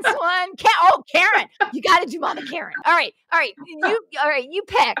 Robin wants one. Karen, you got to do Mama Karen. All right. You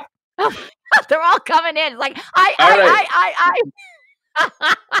pick. They're all coming in. It's like,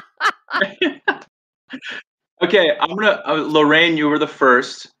 Okay, I'm gonna Lorraine, you were the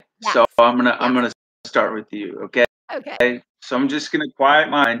first, Yes. so I'm gonna start with you. Okay. Okay. So I'm just gonna quiet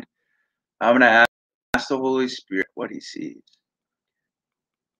mind. I'm gonna ask the Holy Spirit what He sees.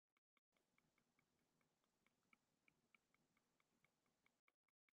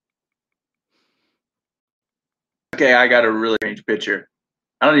 Okay, I got a really strange picture.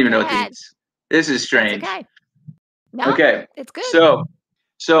 I don't even know what this is. This is strange. That's okay. No, Okay, it's good.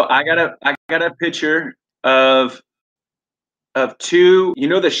 so I got a picture of two. You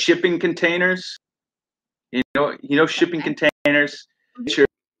know the shipping containers. You know shipping containers. Picture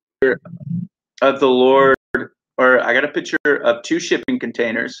of the Lord, or I got a picture of two shipping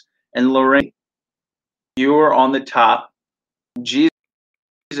containers, and Lorraine, you were on the top. Jesus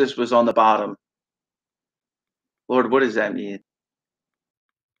was on the bottom. Lord, what does that mean?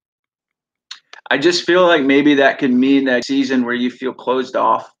 I just feel like maybe that could mean that season where you feel closed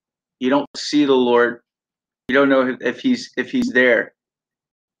off. You don't see the Lord. You don't know if he's there.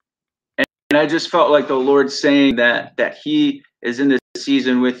 And I just felt like the Lord saying that He is in this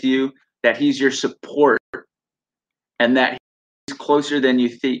season with you, that He's your support, and that He's closer than you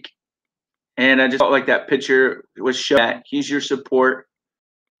think. And I just felt like that picture was showing that He's your support.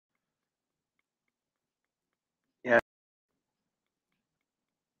 Yeah.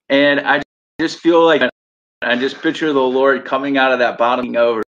 And I just feel like I just picture the Lord coming out of that bottoming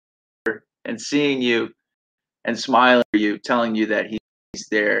over and seeing you and smiling at you, telling you that He's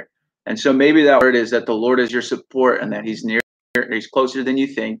there. And so maybe that word is that the Lord is your support and that He's near, He's closer than you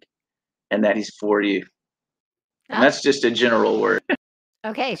think, and that He's for you. And that's just a general word.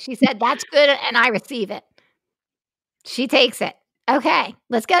 Okay, she said that's good, and I receive it. She takes it. Okay,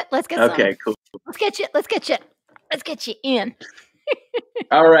 let's get Okay, cool. Let's get you in.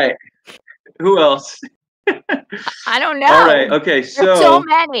 All right. Who else? I don't know. All right. Okay. There's so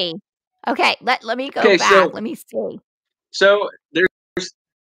many. Okay, let me go back. So, let me see. So there's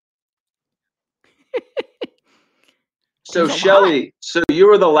so Shelly, so you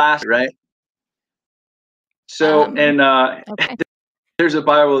were the last, right? So okay. there's a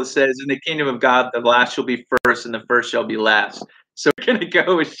Bible that says, "In the kingdom of God, the last shall be first, and the first shall be last." So we're gonna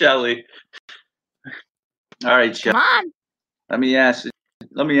go with Shelly. All right, Shelly. Come on. Let me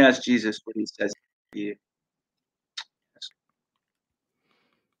ask Jesus what He says to you.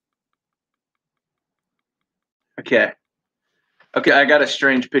 Okay. I got a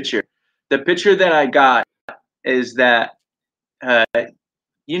strange picture. The picture that I got is that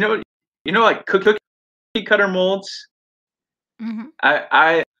you know like cookie cutter molds. Mm-hmm.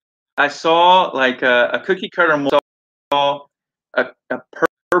 I saw like a cookie cutter mold, saw a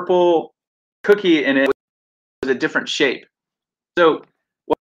purple cookie, and it was a different shape. So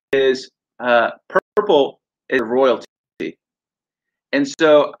what is purple is royalty, and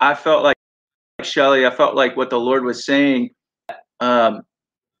so I felt like Shelly. I felt like what the Lord was saying, that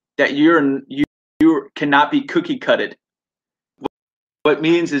you cannot be cookie cutted. What it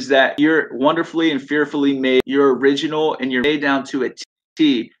means is that you're wonderfully and fearfully made. You're original, and you're made down to a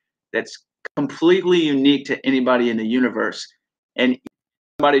T that's completely unique to anybody in the universe. And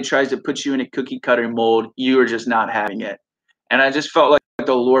somebody tries to put you in a cookie cutter mold, you are just not having it. And I just felt like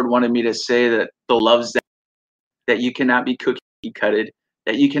the Lord wanted me to say that the loves that you cannot be cookie cutted,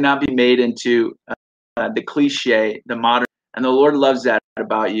 that you cannot be made into the cliche, the modern, and the Lord loves that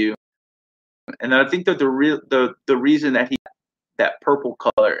about you. And I think that the reason that that purple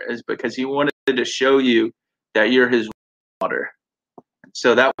color is because He wanted to show you that you're His water.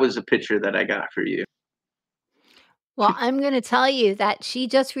 So that was a picture that I got for you. Well, I'm going to tell you that she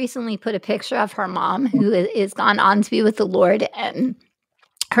just recently put a picture of her mom, who is gone on to be with the Lord, and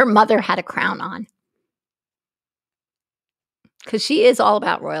her mother had a crown on. Because she is all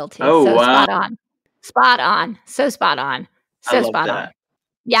about royalty. Oh, so wow. Spot on. Spot on. So spot on. So I love spot that. on.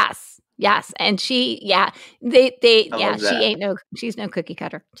 Yes. And she, she's no cookie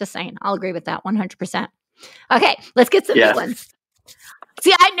cutter. Just saying. I'll agree with that 100%. Okay, let's get some new ones.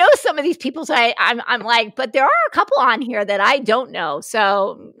 See, I know some of these people, so I'm like, but there are a couple on here that I don't know.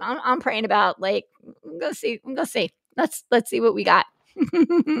 So I'm praying about, like, I'm gonna see. Let's see what we got.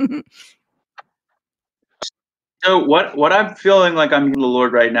 So what I'm feeling like I'm in the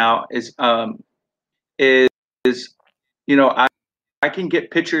Lord right now is I can get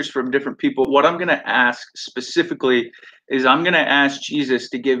pictures from different people. What I'm going to ask specifically is I'm going to ask Jesus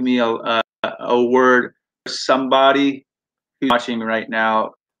to give me a word for somebody who's watching right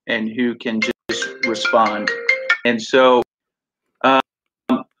now and who can just respond. And so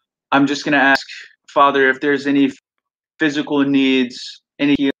I'm just going to ask, Father, if there's any physical needs,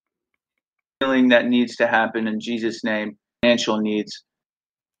 any healing that needs to happen in Jesus' name, financial needs.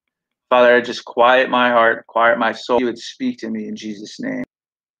 Father, I just quiet my heart, quiet my soul. You would speak to me in Jesus' name.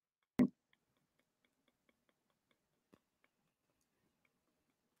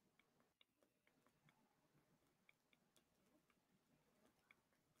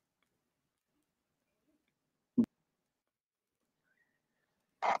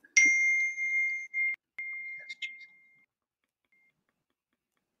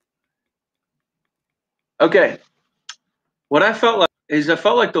 Okay. What I felt like is I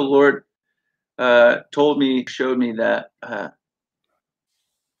felt like the Lord showed me that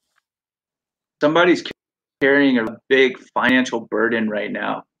somebody's carrying a big financial burden right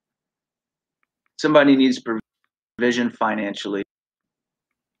now. Somebody needs provision financially.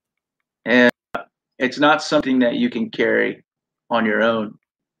 And it's not something that you can carry on your own.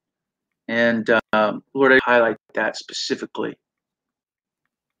 And Lord, I highlight that specifically.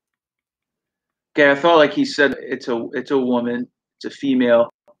 Okay, I felt like he said it's a woman, it's a female.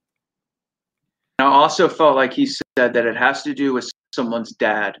 And I also felt like he said that it has to do with someone's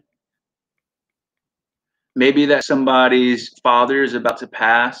dad. Maybe that somebody's father is about to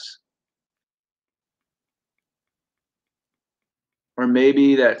pass. Or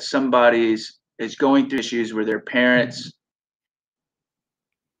maybe that somebody's is going through issues where their parents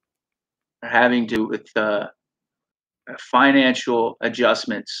are having to do with financial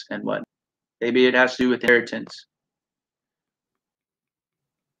adjustments and what. Maybe it has to do with inheritance.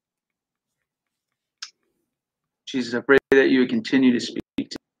 Jesus, I pray that you would continue to speak to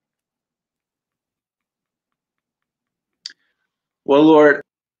me. Well, Lord,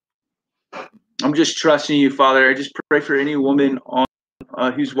 I'm just trusting you, Father. I just pray for any woman on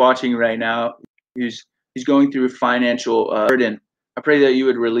who's watching right now, who's going through a financial burden. I pray that you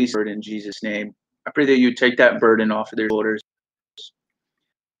would release burden in Jesus' name. I pray that you would take that burden off of their shoulders.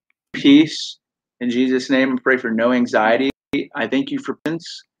 Peace in Jesus' name. I pray for no anxiety. I thank you for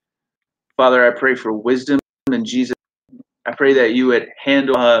peace. Father, I pray for wisdom in Jesus. I pray that you would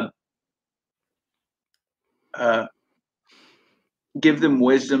handle, give them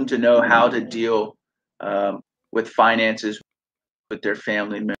wisdom to know how to deal with finances with their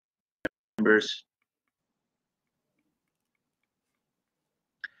family members.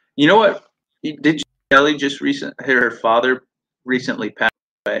 You know what? Did Kelly just her father recently passed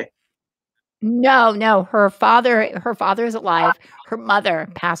away? No, her father is alive. Her mother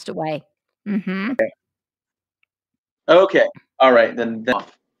passed away. Mm-hmm. Okay. All right. Then.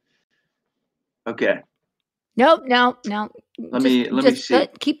 Okay. No. Let me see.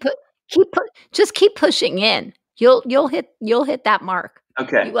 Just keep pushing in. You'll hit that mark.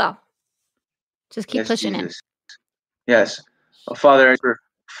 Okay. You will. Just keep pushing Jesus. In. Yes. Oh, Father, for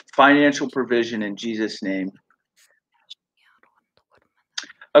financial provision in Jesus' name.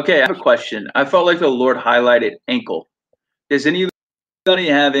 Okay, I have a question. I felt like the Lord highlighted ankle. Does anybody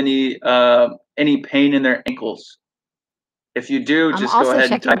have any pain in their ankles? If you do, just go ahead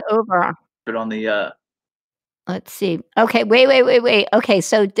and type over it on the. Let's see. Okay, wait. Okay,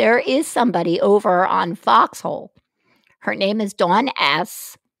 so there is somebody over on Foxhole. Her name is Dawn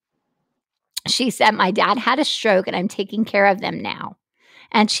S. She said, my dad had a stroke and I'm taking care of them now.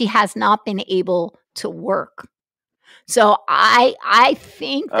 And she has not been able to work. So I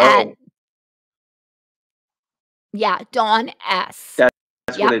think that, yeah, Dawn S. That's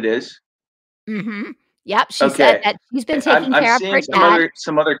what it is? Mm-hmm. Yep, she said that she's been taking care of her dad.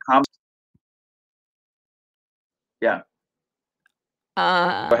 Some other comments. Yeah.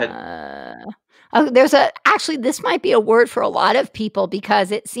 Go ahead. Actually, this might be a word for a lot of people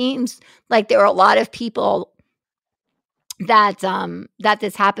because it seems like there are a lot of people that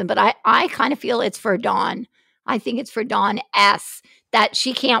this happened, but I kind of feel it's for Dawn. I think it's for Dawn S. that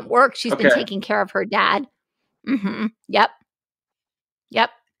she can't work. She's been taking care of her dad. Mm-hmm. Yep.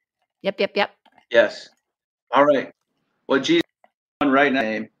 Yes. All right. Well, Jesus, right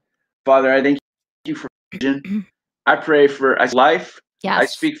now, Father, I thank you for vision. I pray for life. Yes. I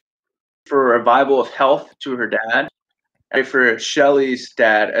speak for a revival of health to her dad. I pray for Shelly's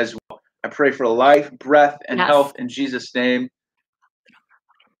dad as well. I pray for life, breath, and health in Jesus' name.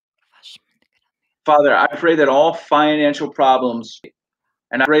 Father, I pray that all financial problems,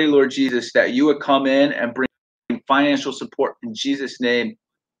 and I pray, Lord Jesus, that you would come in and bring financial support in Jesus' name.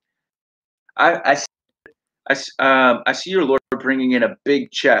 I see your Lord bringing in a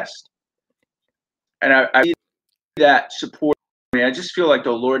big chest, and I see that support. I just feel like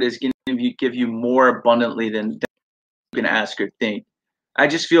the Lord is going to give you more abundantly than you can ask or think. I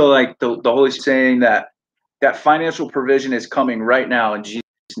just feel like the Holy Spirit saying that financial provision is coming right now in Jesus'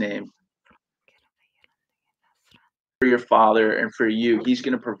 name. For your father and for you, He's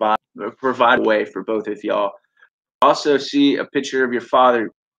going to provide. provide a way for both of y'all. Also see a picture of your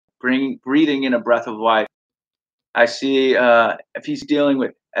father breathing in a breath of life. I see if he's dealing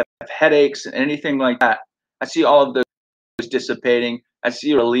with headaches and anything like that, I see all of those dissipating. I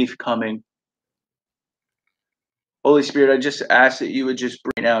see relief coming. Holy Spirit, I just ask that you would just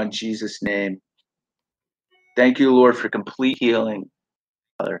bring now in Jesus' name. Thank you, Lord, for complete healing,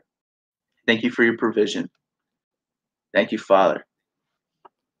 Father. Thank you for your provision. Thank you, Father.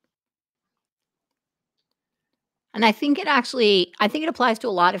 And I think it applies to a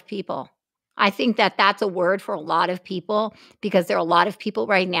lot of people. I think that that's a word for a lot of people, because there are a lot of people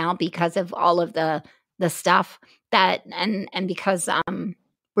right now, because of all of the stuff that, and because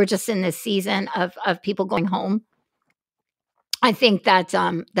we're just in this season of people going home. I think that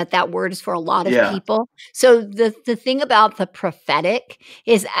that word is for a lot of people. So the thing about the prophetic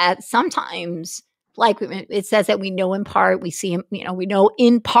is that sometimes, like it says that we know in part, we see, we know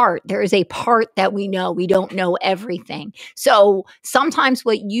in part. There is a part that we know. We don't know everything. So sometimes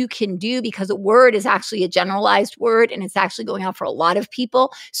what you can do, because a word is actually a generalized word and it's actually going out for a lot of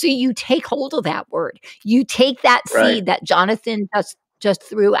people. So you take hold of that word. You take that seed that Jonathan just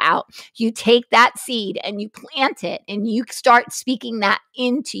threw out. You take that seed and you plant it and you start speaking that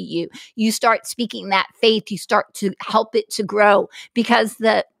into you. You start speaking that faith. You start to help it to grow, because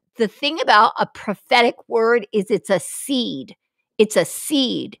the thing about a prophetic word is it's a seed. It's a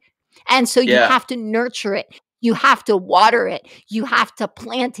seed. And so you have to nurture it. You have to water it. You have to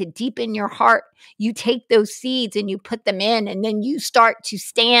plant it deep in your heart. You take those seeds and you put them in, and then you start to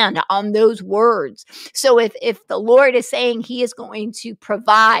stand on those words. So if the Lord is saying he is going to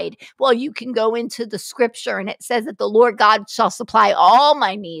provide, well, you can go into the scripture and it says that the Lord God shall supply all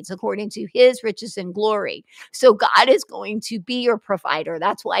my needs according to his riches and glory. So God is going to be your provider.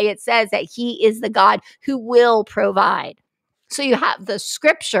 That's why it says that he is the God who will provide. So you have the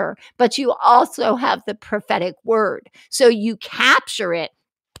scripture, but you also have the prophetic word. So you capture it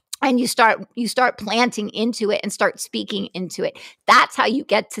and you start planting into it and start speaking into it. That's how you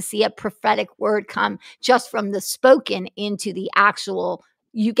get to see a prophetic word come just from the spoken into the actual.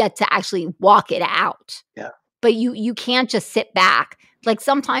 You get to actually walk it out. Yeah. But you can't just sit back. Like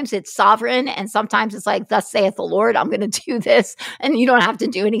sometimes it's sovereign and sometimes it's like, thus saith the Lord, I'm going to do this. And you don't have to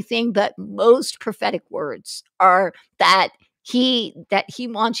do anything. But most prophetic words are that he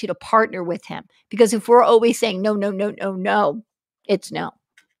wants you to partner with him. Because if we're always saying no, no, no, no, no, it's no.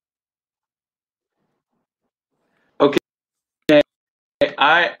 Okay.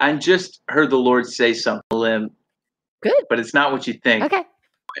 I just heard the Lord say something, Good. but it's not what you think. Okay.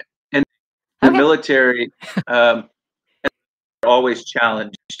 In the military, always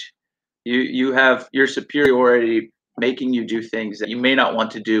challenged. You have your superiority making you do things that you may not want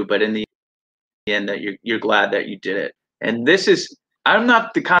to do, but in the end that you're glad that you did it. And I'm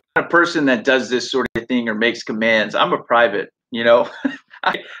not the kind of person that does this sort of thing or makes commands. I'm a private,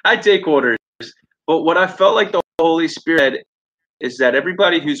 I take orders. But what I felt like the Holy Spirit is that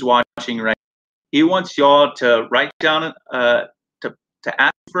everybody who's watching right now, he wants y'all to write down to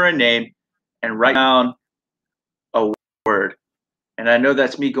ask for a name and write down a word. And I know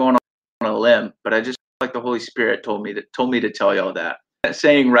that's me going on a limb, but I just feel like the Holy Spirit told me to tell y'all that. I'm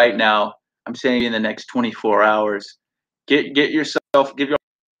saying right now, I'm saying in the next 24 hours, give yourself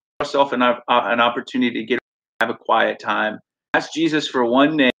an opportunity to have a quiet time. Ask Jesus for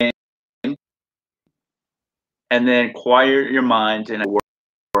one name, and then quiet your mind in a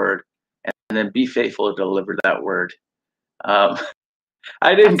word, and then be faithful to deliver that word.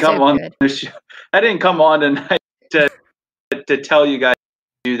 I didn't come on the show. I didn't come on tonight to tell you guys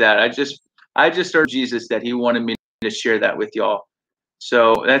to do that. I just heard Jesus that he wanted me to share that with y'all.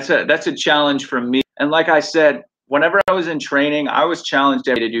 So that's a challenge from me. And like I said, whenever I was in training, I was challenged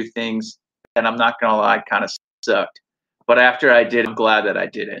to do things that, I'm not gonna lie, kind of sucked. But after I did, I'm glad that I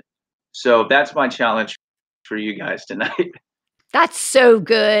did it. So that's my challenge for you guys tonight. That's so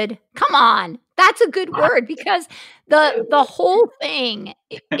good. Come on. That's a good word, because the whole thing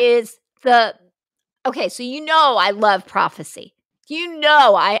is okay, so I love prophecy.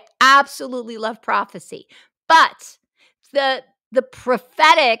 I absolutely love prophecy. But the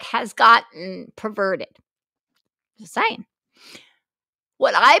prophetic has gotten perverted. Just saying.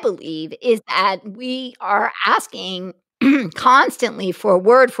 What I believe is that we are asking constantly for a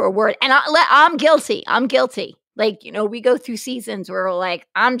word. And I'm guilty. Like, we go through seasons where we're like,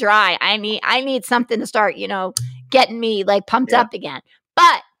 I'm dry. I need something to start, getting me like pumped up again.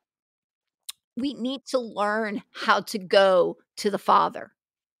 But we need to learn how to go to the Father,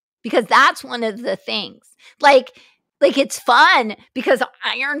 because that's one of the things. Like, like it's fun because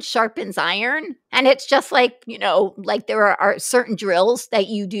iron sharpens iron, and it's just like, like there are certain drills that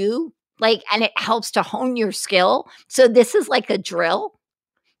you do, like, and it helps to hone your skill. So this is like a drill,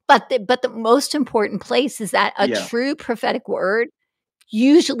 but the most important place is that a Yeah. true prophetic word,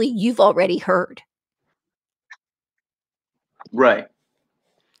 usually you've already heard. Right.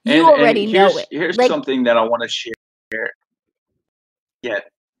 You And already know it. here's Like, something that I want to share. Yeah,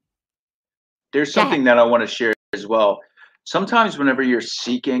 there's go ahead. something that I want to share as well. Sometimes whenever you're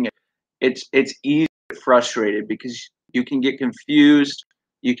seeking, it's easy to get frustrated because you can get confused,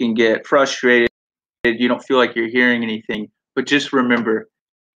 you can get frustrated, you don't feel like you're hearing anything. But just remember,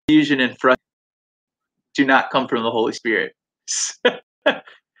 confusion and frustration do not come from the Holy Spirit. So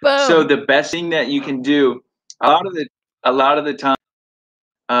Boom. the best thing that you can do, a lot of the time,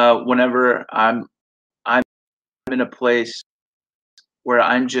 whenever I'm in a place where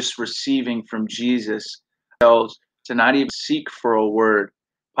I'm just receiving from Jesus, to not even seek for a word,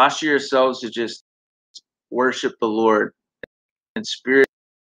 posture yourselves to just worship the Lord in spirit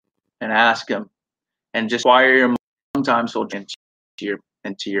and ask Him, and just quiet your mind. Sometimes He'll get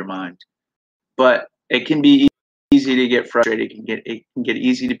into your mind, but it can be easy to get frustrated. It can get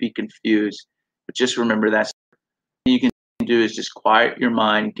easy to be confused. But just remember that you can do is just quiet your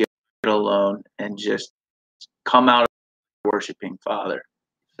mind, get alone, and just come out of worshiping Father.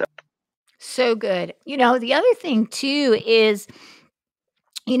 So good. The other thing too is,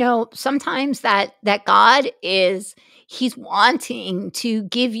 sometimes that God he's wanting to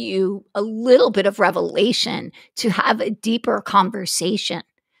give you a little bit of revelation to have a deeper conversation.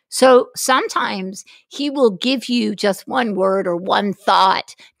 So sometimes he will give you just one word or one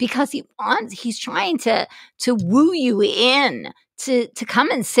thought because he's trying to woo you in to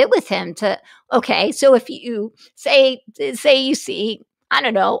come and sit with him. Okay, so if you say you see, I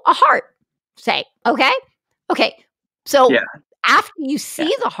don't know, a heart, say, okay, so Yeah. after you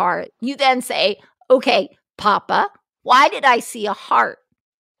see the heart, you then say, okay, Papa, why did I see a heart?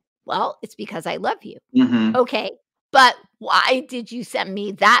 Well, it's because I love you. Mm-hmm. Okay, but why did you send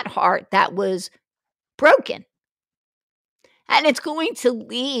me that heart that was broken? And it's going to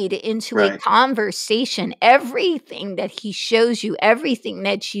lead into a Right. conversation. Everything that he shows you, everything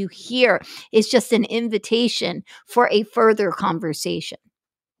that you hear is just an invitation for a further conversation.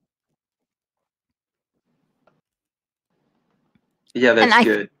 Yeah, that's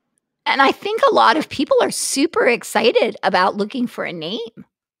good. And I think a lot of people are super excited about looking for a name.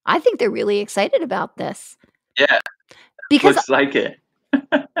 I think they're really excited about this. Yeah, Because looks like it.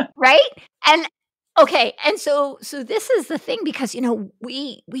 right? And okay, and so this is the thing because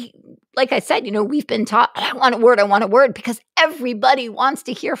we like I said, we've been taught, I want a word because everybody wants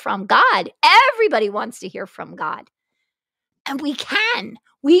to hear from God. Everybody wants to hear from God. And we can.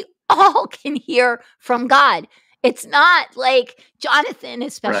 We all can hear from God. It's not like Jonathan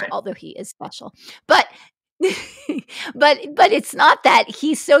is special, Right. although he is special. But but it's not that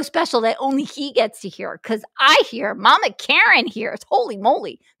he's so special that only he gets to hear. Because I hear Mama Karen hears. Holy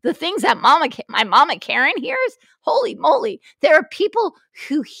moly, the things that my Mama Karen hears. Holy moly, there are people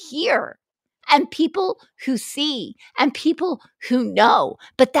who hear, and people who see, and people who know.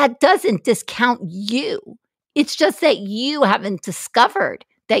 But that doesn't discount you. It's just that you haven't discovered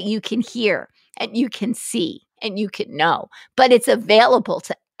that you can hear and you can see and you can know, but it's available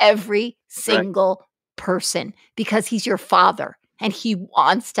to every single person because he's your father and he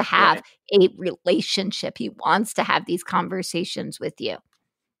wants to have a relationship. He wants to have these conversations with you.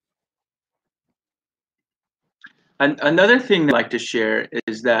 Another thing that I like to share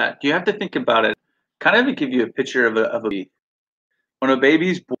is that you have to think about it, kind of to give you a picture of a baby. When a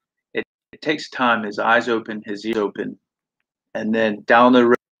baby's born, it takes time, his eyes open, his ears open, and then down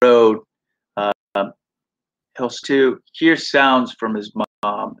the road, he'll still hear sounds from his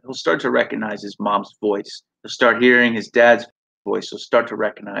mom. He'll start to recognize his mom's voice. He'll start hearing his dad's voice. He'll start to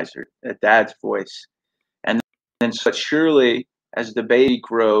recognize her dad's voice. And then so surely as the baby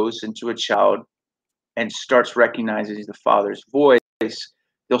grows into a child and starts recognizing the father's voice,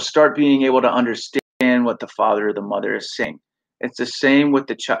 they'll start being able to understand what the father or the mother is saying. It's the same with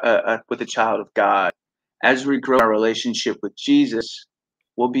the child of God. As we grow our relationship with Jesus,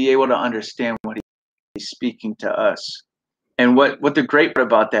 we'll be able to understand what he's speaking to us. And what the great part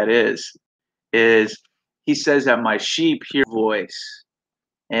about that is he says that my sheep hear voice.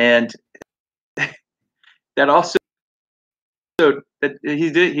 And that also, that he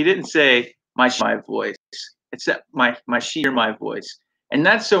didn't say my voice. It's that my sheep hear my voice. And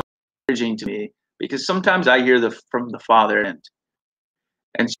that's so encouraging to me because sometimes I hear from the Father and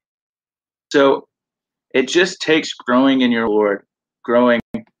so it just takes growing in your Lord, growing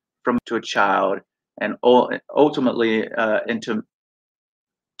from to a child and ultimately into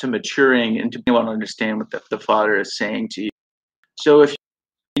maturing and to be able to understand what the Father is saying to you. So if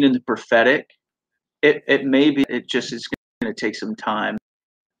you're in the prophetic, it may be, it just is going to take some time.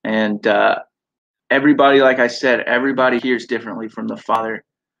 And everybody, like I said, everybody hears differently from the Father,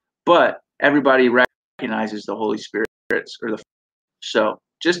 but everybody recognizes the Holy Spirit or the. So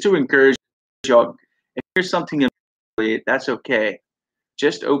just to encourage y'all, if there's something, that's okay.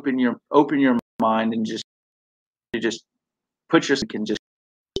 Just open your mind and just put yourself and just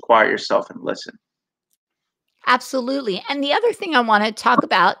quiet yourself and listen. Absolutely. And the other thing I want to talk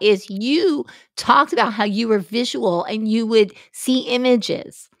about is you talked about how you were visual and you would see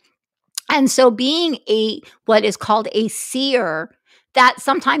images. And so being what is called a seer, that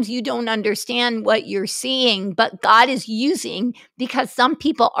sometimes you don't understand what you're seeing, but God is using, because some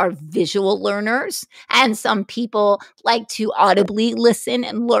people are visual learners and some people like to audibly listen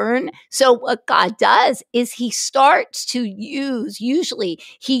and learn. So what God does is he starts to usually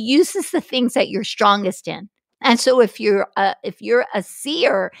he uses the things that you're strongest in. And so if you're a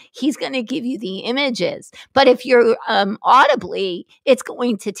seer, he's going to give you the images. But if you're audibly, it's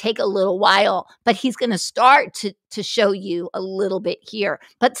going to take a little while. But he's going to start to show you a little bit here.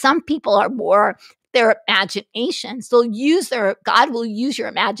 But some people are more their imaginations. God will use your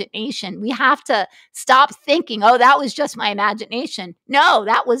imagination. We have to stop thinking, oh, that was just my imagination. No,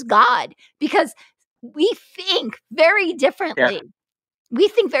 that was God, because we think very differently. Yeah. We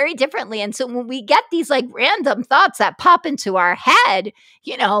think very differently. And so when we get these like random thoughts that pop into our head,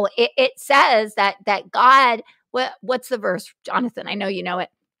 it says that God, what's the verse, Jonathan? I know you know it.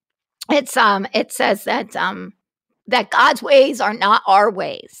 It says that that God's ways are not our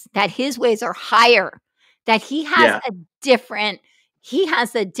ways, that his ways are higher, that he has a different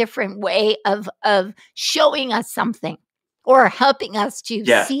way of showing us something or helping us to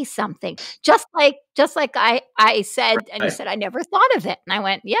see something. Just like I said, and you said, I never thought of it. And I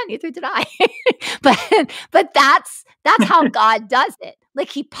went, yeah, neither did I. but that's how God does it. Like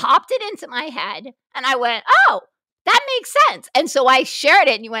he popped it into my head and I went, oh, that makes sense. And so I shared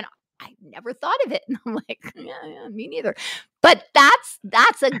it and you went, I never thought of it. And I'm like, yeah, me neither. But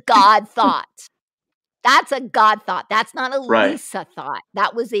that's a God thought. That's a God thought. That's not a Lisa thought.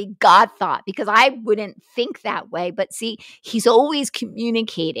 That was a God thought, because I wouldn't think that way. But see, he's always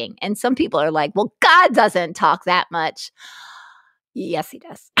communicating. And some people are like, well, God doesn't talk that much. Yes, he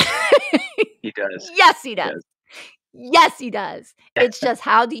does. He does. Yes, he does. Yes, he does. It's just,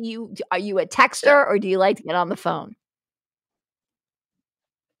 are you a texter or do you like to get on the phone?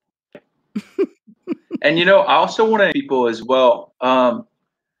 And I also want to people as well.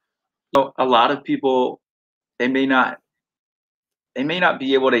 A lot of people, they may not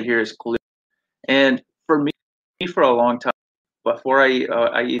be able to hear us clearly. And for me, for a long time, before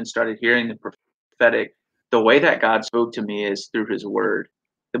I even started hearing the prophetic, the way that God spoke to me is through his word.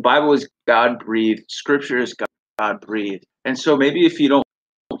 The Bible is God breathed. Scripture is God breathed. And so maybe if you don't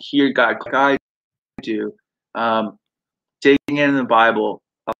hear God like I do, digging in the Bible,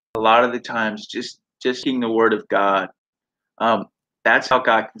 a lot of the times, just seeing the word of God, that's how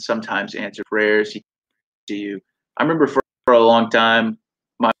God can sometimes answer prayers to you. I remember for a long time,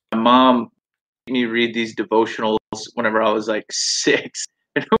 my mom made me read these devotionals whenever I was like 6.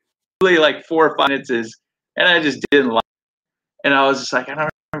 And really like 4 or 5 minutes, and I just didn't like it. And I was just like, I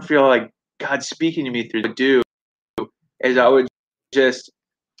don't feel like God speaking to me through the do. As I would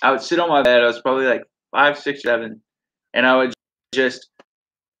sit on my bed. I was probably like 5, 6, 7, and I would just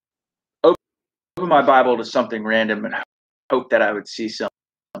open my Bible to something random and hope that I would see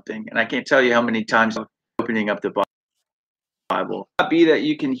something. And I can't tell you how many times I'm opening up the Bible. It might be that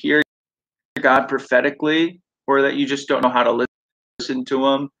you can hear God prophetically, or that you just don't know how to listen to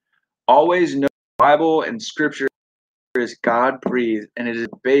him. Always know the Bible and Scripture is God breathed, and it is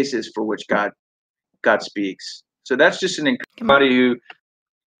the basis for which God speaks. So that's just somebody who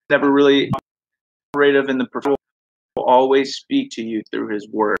never really operative in the prophetic will always speak to you through his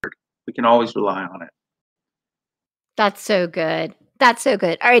word. We can always rely on it. That's so good. That's so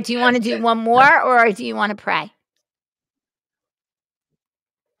good. All right. Do you want to do one more, or do you want to pray?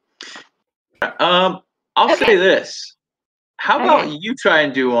 I'll say this. How about you try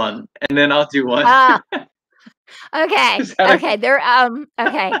and do one, and then I'll do one. Okay. Okay.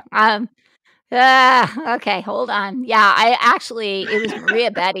 Okay. Hold on. Yeah. It was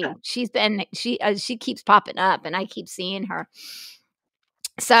Maria Betty. She keeps popping up, and I keep seeing her.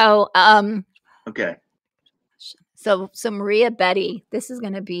 So, okay. So Maria Betty, this is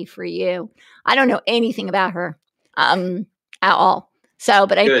going to be for you. I don't know anything about her, at all. So,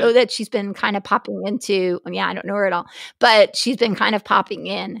 but I Good. know that she's been kind of popping into, yeah, I don't know her at all, but she's been kind of popping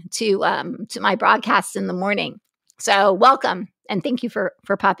in to my broadcasts in the morning. So welcome and thank you for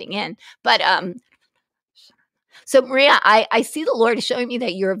popping in. But so Maria, I see the Lord is showing me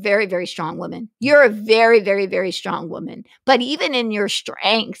that you're a very, very strong woman. You're a very, very, very strong woman. But even in your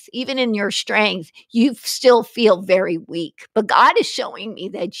strength, you still feel very weak. But God is showing me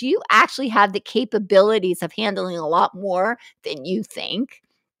that you actually have the capabilities of handling a lot more than you think.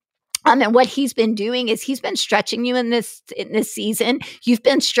 And what he's been doing is he's been stretching you in this season. You've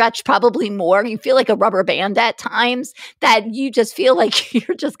been stretched probably more. You feel like a rubber band at times, that you just feel like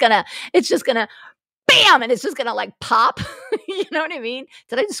it's just gonna bam, and it's just gonna like pop. You know what I mean?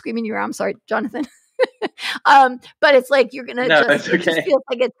 Did I just scream in your ear? I'm sorry, Jonathan. But it's like you're gonna No, just, it's okay. it just feels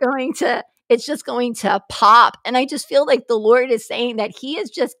like it's just going to pop. And I just feel like the Lord is saying that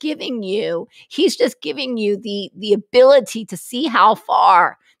he's just giving you the ability to see how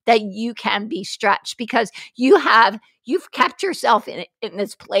far that you can be stretched, because you've kept yourself in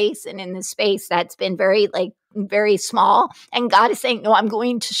this place and in this space that's been very small. And God is saying, no, I'm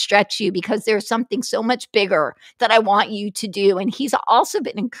going to stretch you because there's something so much bigger that I want you to do. And he's also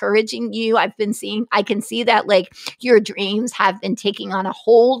been encouraging you. I can see that like your dreams have been taking on a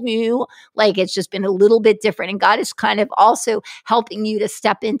whole new, like it's just been a little bit different. And God is kind of also helping you to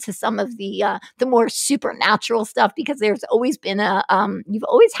step into some of the more supernatural stuff, because there's always been you've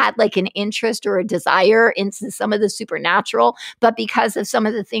always had like an interest or a desire into some of the supernatural, but because of some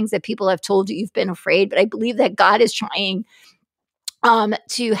of the things that people have told you, you've been afraid. But I believe that God is trying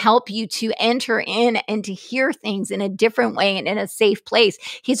to help you to enter in and to hear things in a different way and in a safe place.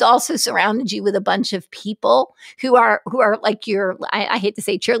 He's also surrounded you with a bunch of people who are like your, I hate to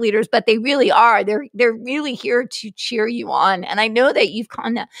say cheerleaders, but they really are. They're really here to cheer you on. And I know that you've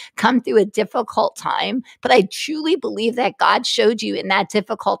kind of come through a difficult time, but I truly believe that God showed you in that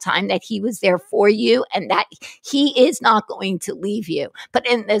difficult time that he was there for you and that he is not going to leave you. But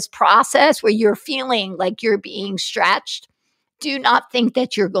in this process where you're feeling like you're being stretched, do not think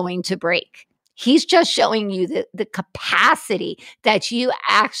that you're going to break. He's just showing you the capacity that you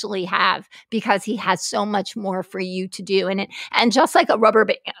actually have, because he has so much more for you to do. And just like a rubber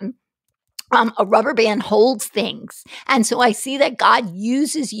band holds things. And so I see that God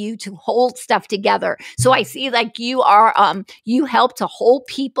uses you to hold stuff together. So I see like you help to hold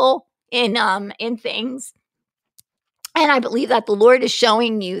people in things. And I believe that the Lord is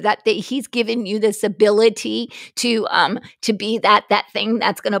showing you that he's given you this ability to be that thing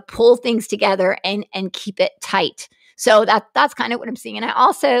that's going to pull things together and keep it tight. So that's kind of what I'm seeing. And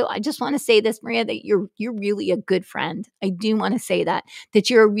I just want to say this, Maria, that you're really a good friend. I do want to say that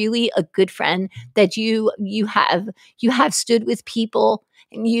you're really a good friend, that you have stood with people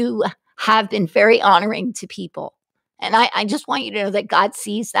and you have been very honoring to people. And I just want you to know that God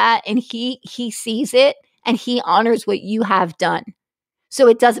sees that, and he sees it. And he honors what you have done. So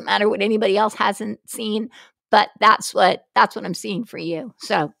it doesn't matter what anybody else hasn't seen, but that's what I'm seeing for you.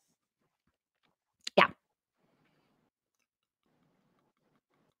 So, yeah.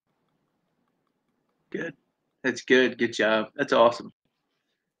 Good. That's good. Good job. That's awesome.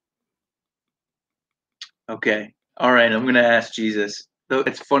 Okay. All right. I'm going to ask Jesus. Though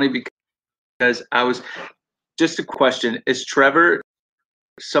it's funny because just a question. Is Trevor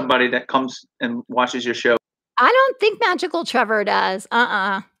somebody that comes and watches your show? I don't think Magical Trevor does.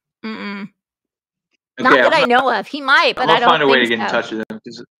 Mm-mm. Okay, Not that I know of. He might, but I don't find a way to think get in so. touch with him.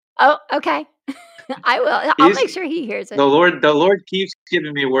 Oh, okay. I will. I'll make sure he hears it. The Lord keeps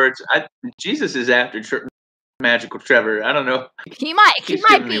giving me words. Jesus is after Magical Trevor. I don't know. He might be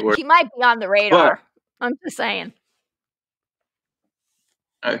on the radar. But I'm just saying.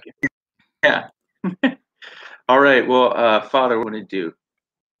 Okay. Yeah. All right. Well, Father, what do we do?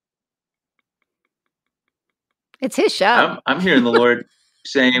 It's his show. I'm hearing the Lord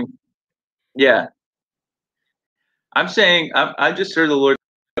saying, yeah. I'm saying, I just heard the Lord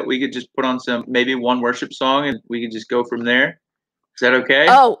that we could just put on maybe one worship song and we could just go from there. Is that okay?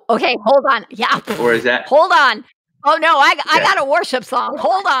 Oh, okay. Hold on. Yeah. Or is that? Hold on. Oh no, I got a worship song.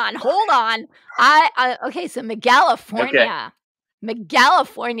 Hold on. Okay. So Megalifornia,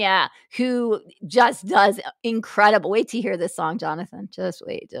 who just does incredible. Wait to hear this song, Jonathan. Just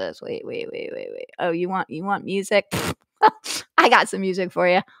wait. Wait. Oh, you want music? I got some music for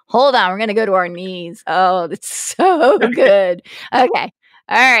you. Hold on. We're going to go to our knees. Oh, that's so good. Okay.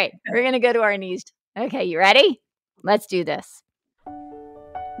 All right. We're going to go to our knees. Okay. You ready? Let's do this.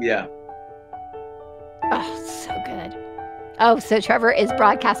 Yeah. Oh, so good. Oh, so Trevor is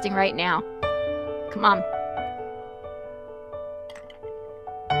broadcasting right now. Come on.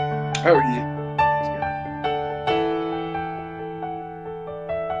 Oh, yeah.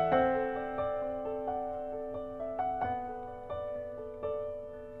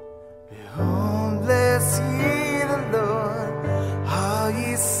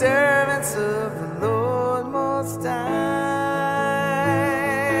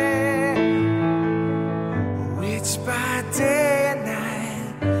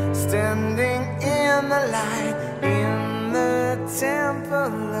 the light in the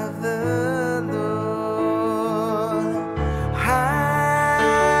temple of the Lord. I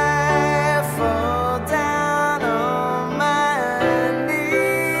fall down on my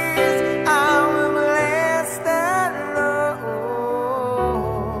knees. I will bless the Lord.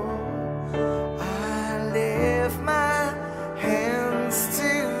 I lift my hands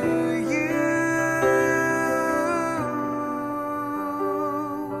to you.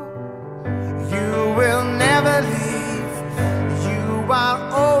 You will never leave. You are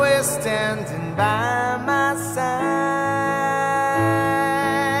always standing by my side.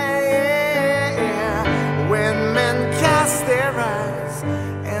 Yeah. When men cast their eyes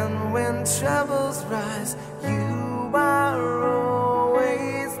and when troubles rise, you are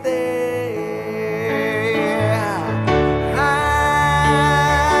always there. I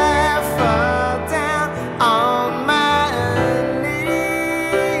fall down on my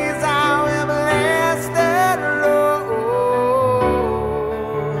knees. I will bless the Lord.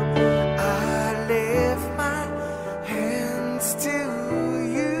 I lift my hands to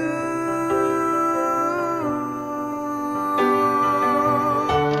you.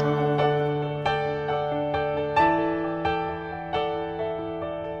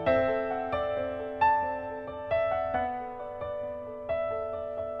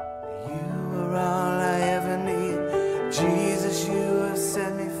 You are all I ever need. Jesus, you have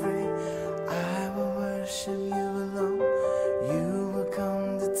set me free. I will worship you alone. You will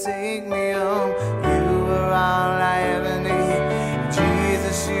come to take me home. You are all I ever need.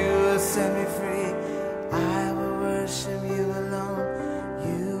 Jesus, you have set me free. I will worship you alone.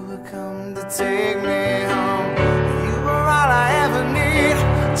 You will come to take me home. You are all I ever need.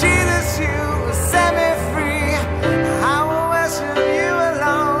 Jesus, you have set me free. I will worship you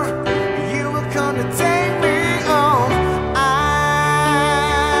alone. You will come to take me home. I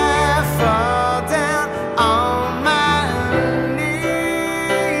fall down on my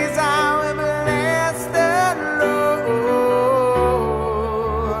knees. I will bless the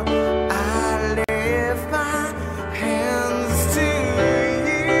Lord. I lift my hands to you.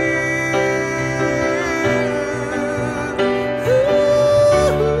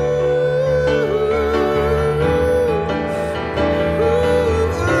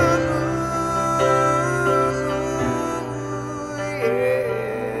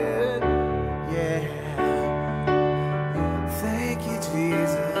 Yeah. Thank you,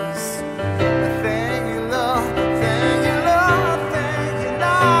 Jesus. Thank you, Lord. Thank you, Lord. Thank you,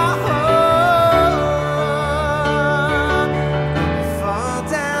 Lord. Fall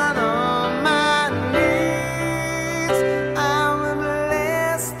down on my knees. I will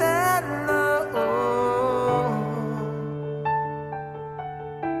bless the Lord.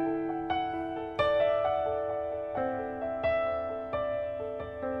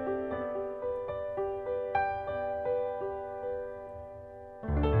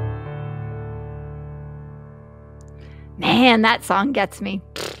 Man, that song gets me.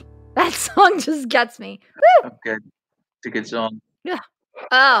 That song just gets me. Woo! Okay. It's a good song. Yeah.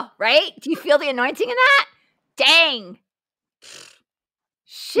 Oh, right? Do you feel the anointing in that? Dang.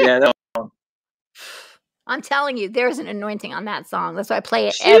 Shit. Yeah, that I'm telling you, there's an anointing on that song. That's why I play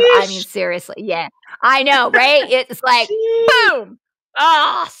it. I mean, Sheesh. seriously. Yeah. I know, right? It's like, Sheesh. boom.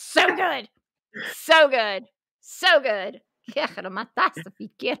 Oh, so good. So good. So good.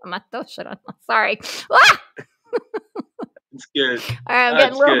 Sorry. Ah! It's good. All right, I'm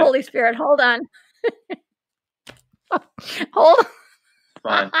getting a That's little good. Holy Spirit. Hold on. Hold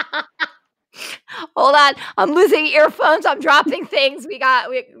Fine. Hold on. I'm losing earphones. I'm dropping things.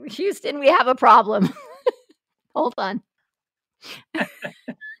 Houston, we have a problem. Hold on.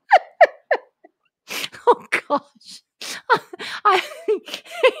 Oh gosh.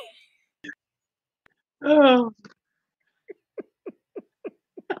 Oh.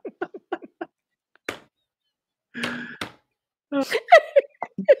 I'm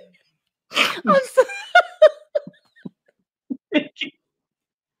so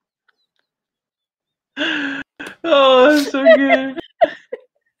Oh, that's so good.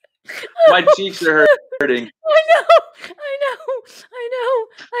 My cheeks are hurting. I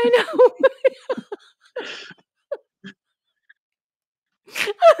know.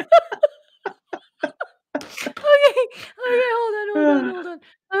 Okay, hold on.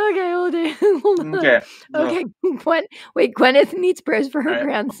 Okay, hold on. Okay. Okay, Gwyneth needs prayers for her All right.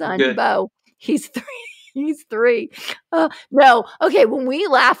 grandson, Good. Bo. He's 3. He's 3. No. Okay, when we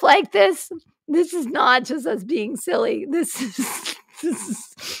laugh like this is not just us being silly. This is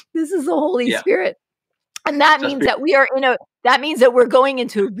the Holy Yeah. Spirit. And that Just means that we are in a that means that we're going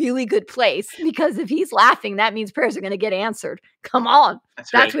into a really good place, because if he's laughing, that means prayers are going to get answered. Come on.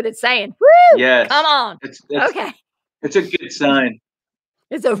 That's right. what it's saying. Woo! Yes. Come on. Okay. It's a good sign.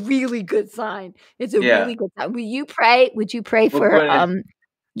 It's a really good sign. It's a Yeah. really good sign. Will you pray? Would you pray Well, for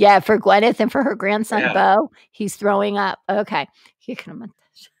Gwyneth, for Gwyneth and for her grandson yeah. Bo? He's throwing up. Okay.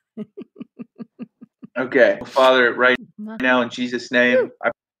 Okay. Well, Father, right now in Jesus' name,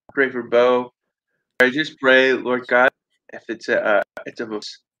 I pray for Bo. I just pray, Lord God, if it's a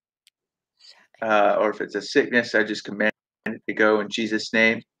or if it's a sickness, I just command it to go in Jesus'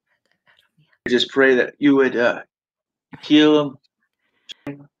 name. I just pray that you would heal him.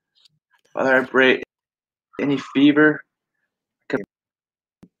 Father, I pray any fever.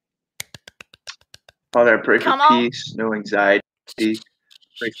 Father, I pray for peace, no anxiety.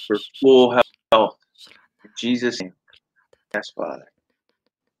 Pray for full health. In Jesus' name. Yes, Father.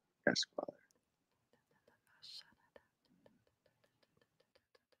 Yes, Father.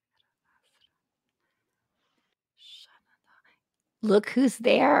 Look who's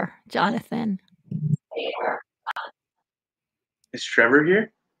there, Jonathan. Is Trevor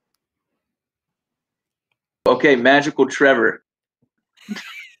here? Okay, magical Trevor.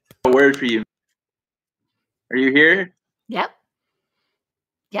 A word for you. Are you here? Yep.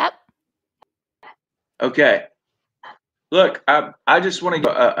 Okay. Look, I just want to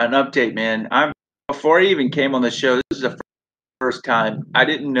give an update, man. Before I even came on the show, this is the first time. I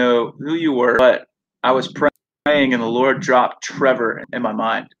didn't know who you were, but I was praying and the Lord dropped Trevor in my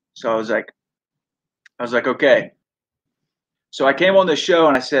mind. So I was like, okay. So I came on the show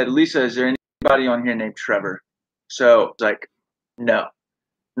and I said, Lisa, is there anybody on here named Trevor? So I was like, no,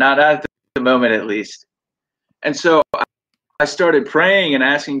 not at the moment at least. And so I started praying and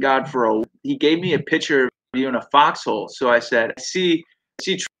asking God he gave me a picture of you in a foxhole. So I said, I see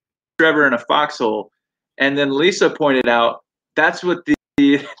Trevor in a foxhole. And then Lisa pointed out, that's what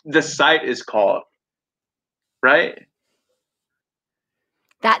the site is called, right?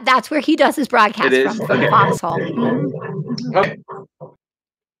 That's where he does his broadcast from okay. Foxhole. Mm-hmm. Okay.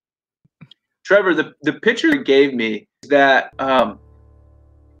 Trevor, the picture you gave me is that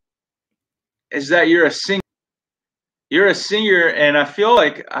you're a singer. You're a singer, and I feel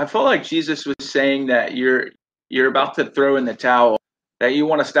like Jesus was saying that you're about to throw in the towel, that you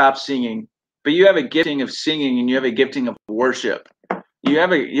want to stop singing, but you have a gifting of singing and you have a gifting of worship. You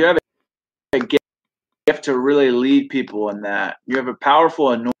have a gift to really lead people in that. You have a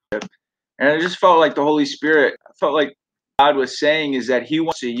powerful anointing. And I just felt like the Holy Spirit, I felt like God was saying is that he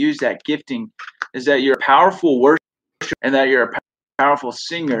wants to use that gifting, is that you're a powerful worshiper and that you're a powerful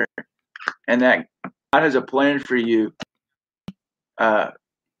singer, and that God has a plan for you to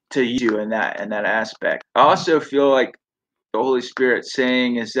use you in that aspect. I also feel like the Holy Spirit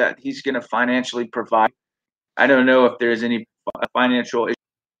saying is that he's going to financially provide. I don't know if there's any financial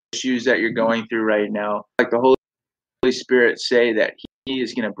issues that you're going through right now. Like the Holy Spirit say that he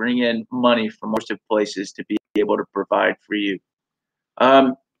is going to bring in money from most of places to be able to provide for you.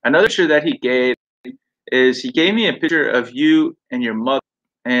 Another picture that he gave is he gave me a picture of you and your mother,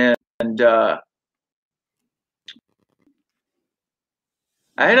 and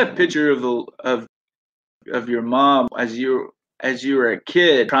I had a picture of your mom as you were a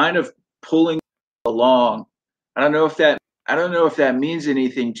kid, kind of pulling along. I don't know if that means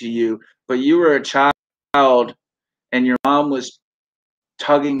anything to you, but you were a child and your mom was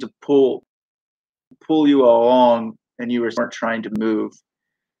tugging to pull you along, and you weren't trying to move.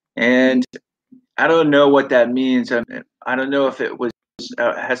 And I don't know what that means. I don't know if it was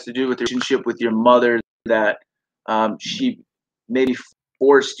has to do with the relationship with your mother, that she maybe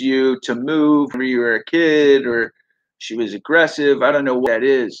forced you to move when you were a kid, or she was aggressive. I don't know what that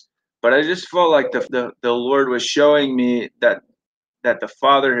is, but I just felt like the Lord was showing me that the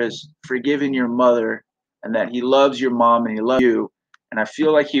Father has forgiven your mother, and that he loves your mom and he loves you. And I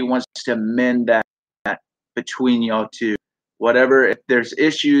feel like he wants to mend that between y'all two. Whatever, if there's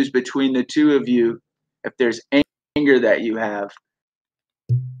issues between the two of you, if there's anger that you have,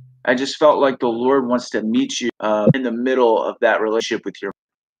 I just felt like the Lord wants to meet you in the middle of that relationship with your.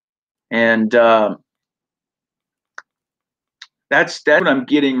 And that's what I'm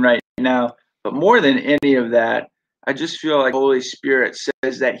getting right now. But more than any of that, I just feel like the Holy Spirit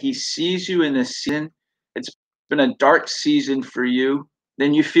says that he sees you in this season. It's been a dark season for you.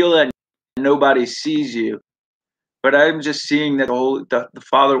 Then you feel that nobody sees you. But I'm just seeing that the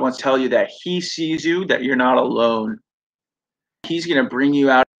Father wants to tell you that he sees you, that you're not alone. He's going to bring you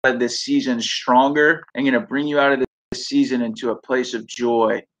out of this season stronger, and going to bring you out of this season into a place of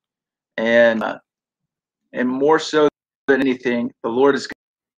joy. And more so than anything, the Lord is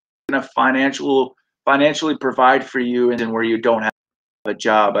going to financially provide for you and where you don't have a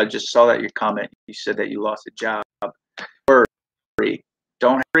job. I just saw that your comment. You said that you lost a job. Worry.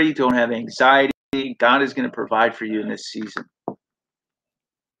 Don't worry. Don't have anxiety. God is going to provide for you in this season.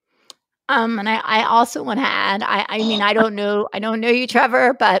 And I also want to add, I mean, I don't know you,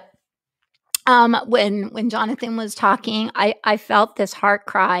 Trevor, but when Jonathan was talking, I felt this heart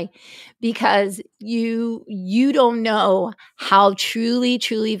cry because you don't know how truly,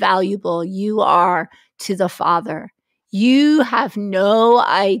 truly valuable you are to the Father. You have no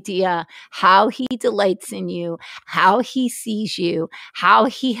idea how he delights in you, how he sees you, how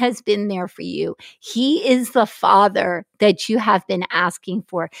he has been there for you. He is the Father that you have been asking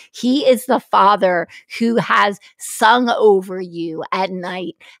for. He is the Father who has sung over you at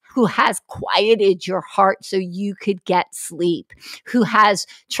night, who has quieted your heart so you could get sleep, who has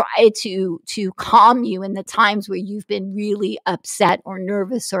tried to calm you in the times where you've been really upset or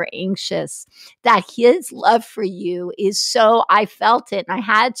nervous or anxious. That his love for you is so, I felt it, and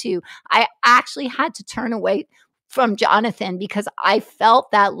I actually had to turn away from Jonathan because I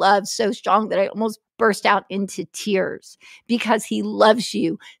felt that love so strong that I almost burst out into tears because he loves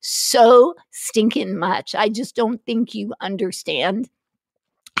you so stinking much. I just don't think you understand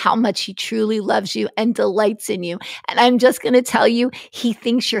how much he truly loves you and delights in you. And I'm just going to tell you, he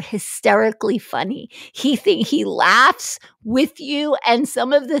thinks you're hysterically funny. He laughs with you, and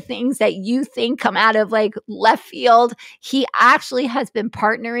some of the things that you think come out of like left field, he actually has been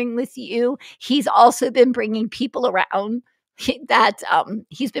partnering with you. He's also been bringing people around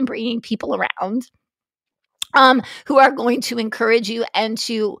he's been bringing people around who are going to encourage you and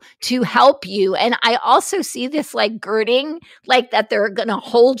to help you. And I also see this like girding, like that they're going to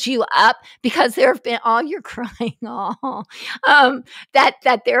hold you up because there have been, oh, you're crying, oh,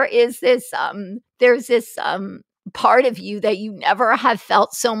 that there is this, there's this, part of you that you never have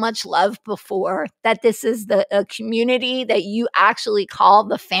felt so much love before, that this is a community that you actually call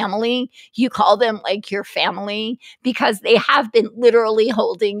the family. You call them like your family because they have been literally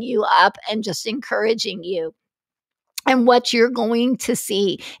holding you up and just encouraging you. And what you're going to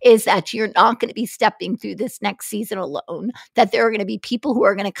see is that you're not going to be stepping through this next season alone, that there are going to be people who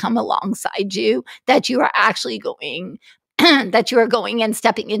are going to come alongside you, that you are actually going, that you are going and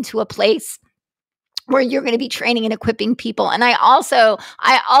stepping into a place where you're going to be training and equipping people. And I also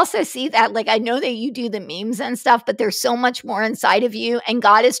see that, like, I know that you do the memes and stuff, but there's so much more inside of you. And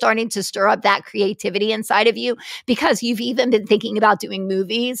God is starting to stir up that creativity inside of you because you've even been thinking about doing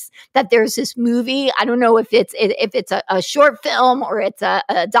movies, that there's this movie. I don't know if it's a short film or it's a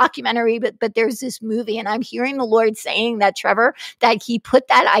documentary, but there's this movie. And I'm hearing the Lord saying that, Trevor, that he put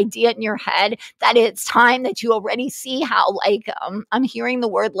that idea in your head, that it's time that you already see how, like, I'm hearing the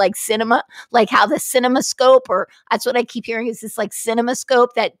word like cinema, like how the CinemaScope, or that's what I keep hearing, is this like CinemaScope,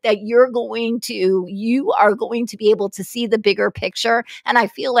 that you are going to be able to see the bigger picture. And I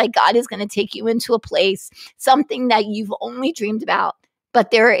feel like God is going to take you into a place, something that you've only dreamed about,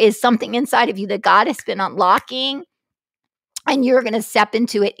 but there is something inside of you that God has been unlocking, and you're going to step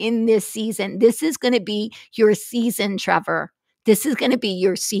into it in this season. This is going to be your season, Trevor. This is going to be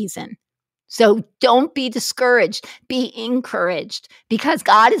your season. So don't be discouraged, be encouraged, because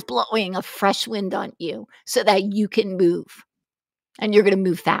God is blowing a fresh wind on you so that you can move, and you're going to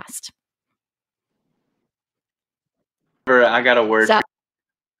move fast. I got a word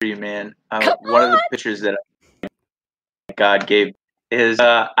for you, man. One of the pictures that God gave is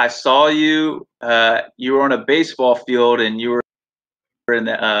I saw you. You were on a baseball field and you were in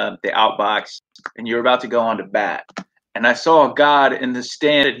the outbox and you were about to go on to bat. And I saw God in the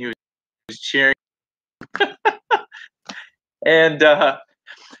stand and he was cheering. And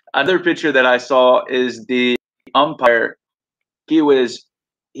another picture that I saw is the umpire. He's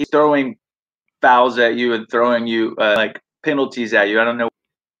throwing fouls at you and throwing you like penalties at you. I don't know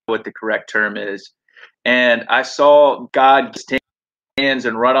what the correct term is. And I saw God take hands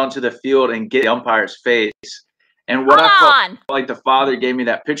and run onto the field and get the umpire's face. And what I felt like the Father gave me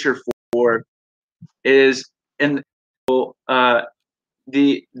that picture for is, and the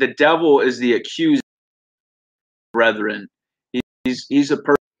devil is the accuser, brethren. He's a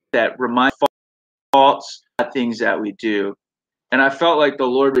person that reminds faults, things that we do. And I felt like the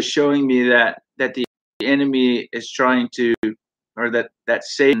Lord was showing me that the enemy is trying to, or that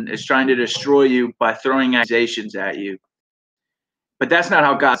Satan is trying to destroy you by throwing accusations at you. But that's not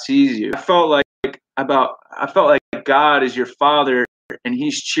how God sees you. I felt like God is your Father and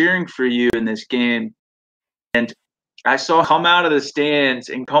he's cheering for you in this game. And I saw him come out of the stands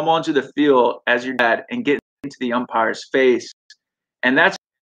and come onto the field as your dad and get into the umpire's face. And that's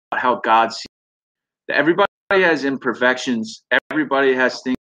how God sees you. Everybody has imperfections. Everybody has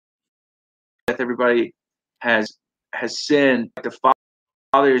things that everybody has sinned. The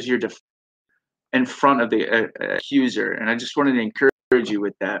Father is your in front of the accuser. And I just wanted to encourage you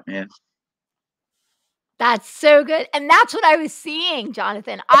with that, man. That's so good. And that's what I was seeing,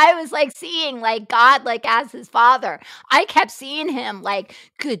 Jonathan. I was like seeing like God, like as his father. I kept seeing him like,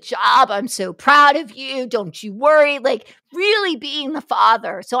 good job. I'm so proud of you. Don't you worry. Like really being the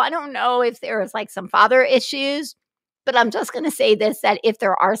father. So I don't know if there was like some father issues, but I'm just going to say this, that if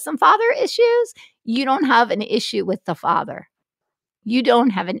there are some father issues, you don't have an issue with the father. You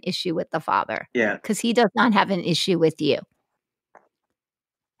don't have an issue with the father. Yeah. Because he does not have an issue with you.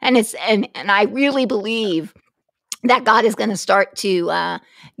 And it's and I really believe that God is going to start to I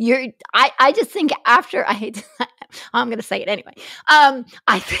just think after I hate to, I'm going to say it anyway.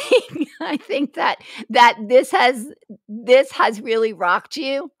 I think that this has really rocked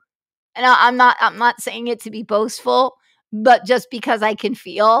you. And I'm not saying it to be boastful, but just because I can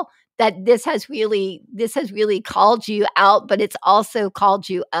feel that this has really called you out, but it's also called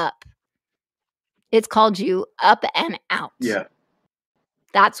you up. It's called you up and out. Yeah.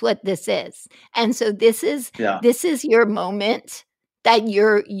 That's what this is. And so this is your moment that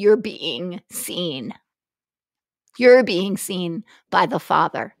you're being seen. You're being seen by the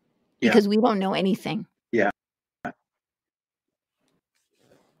Father because we don't know anything. Yeah.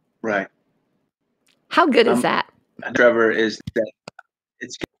 Right. How good is that? Trevor, is that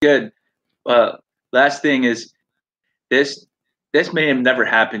it's good. Last thing is this may have never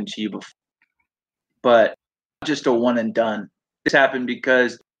happened to you before, but just a one and done. This happened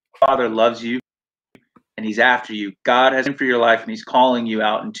because the Father loves you and he's after you. God has him for your life and he's calling you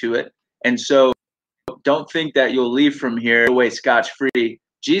out into it. And so don't think that you'll leave from here away scotch-free.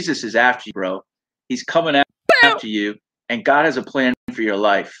 Jesus is after you, bro. He's coming after you, and God has a plan for your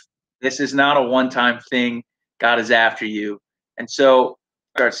life. This is not a one-time thing. God is after you. And so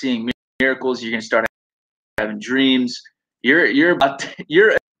start seeing miracles. You're going to start having dreams. You're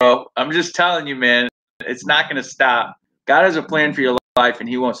bro, I'm just telling you, man, it's not going to stop. God has a plan for your life, and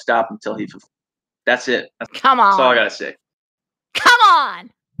he won't stop until he fulfills. That's it. Come on. That's all I got to say. Come on.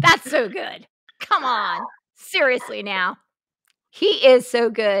 That's so good. Come on. Seriously now. He is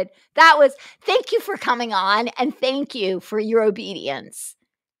so good. Thank you for coming on, and thank you for your obedience.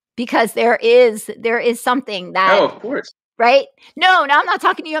 Because there is something that. Oh, of course. Right? No, I'm not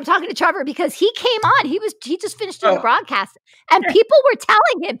talking to you. I'm talking to Trevor because he came on. He just finished doing the broadcast, and people were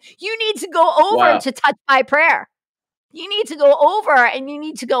telling him, you need to go over to Touch by Prayer. You need to go over and you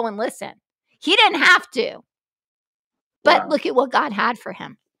need to go and listen. He didn't have to. But look at what God had for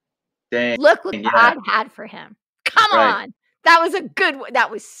him. Dang. Look what God had for him. Come on. That was a good one.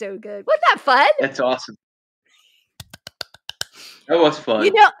 That was so good. Wasn't that fun? That's awesome. That was fun.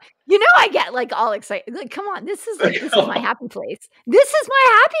 You know, I get like all excited. Like, come on, this is my happy place. This is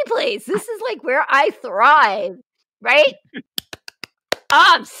my happy place. This is like where I thrive, right?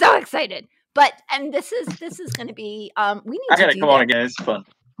 Oh, I'm so excited. And this is going to be. We need. I gotta come on again. It's fun.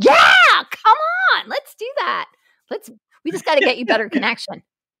 Yeah, come on. Let's do that. We just got to get you better connection.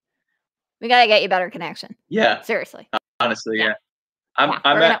 We got to get you better connection. Yeah. Seriously. Honestly, yeah. I'm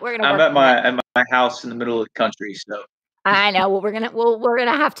at my house in the middle of the country, so. I know. Well, we're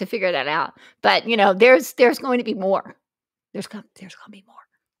gonna have to figure that out. But there's going to be more. There's gonna be more.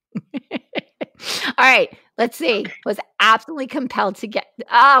 All right. Let's see. Okay. Was absolutely compelled to get.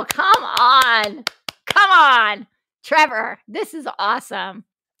 Oh, come on, Trevor. This is awesome.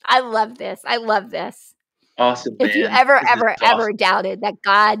 I love this. Awesome. If you ever doubted that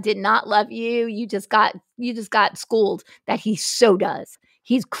God did not love you, you just got schooled that he so does.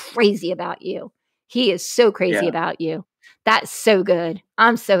 He's crazy about you. He is so crazy about you. That's so good.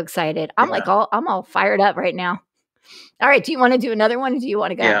 I'm so excited. I'm all fired up right now. All right. Do you want to do another one or do you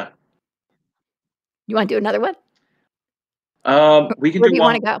want to go? Yeah. You want to do another one? We can Where do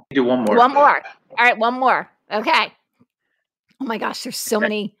one. Go? Do one more. One more. All right. One more. Okay. Oh my gosh. There's so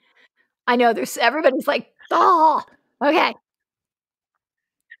many. I know everybody's like, oh, okay.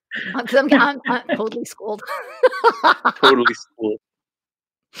 Because I'm totally schooled. Totally schooled.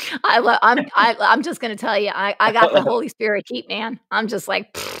 I'm just going to tell you, I got the Holy Spirit heat, man. I'm just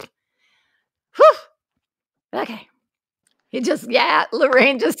like, whew. Okay.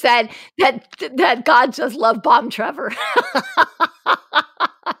 Lorraine just said that God just loved Bomb Trevor.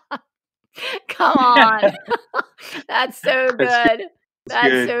 Come on. That's so good.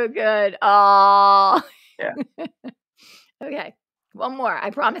 That's so good. Oh. Yeah. Okay. One more, I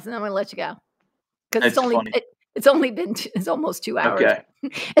promise, and then I'm going to let you go. Because it's almost 2 hours. Okay.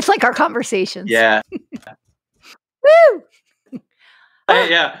 It's like our conversations. Yeah. Woo!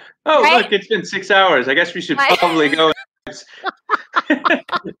 Yeah. Oh, right? Look, it's been 6 hours. I guess we should probably go.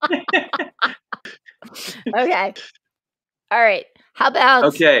 Okay. All right. How about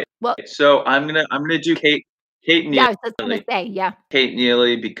Okay. well, So I'm gonna do Kate yeah, I was just gonna Neely. say, yeah. Kate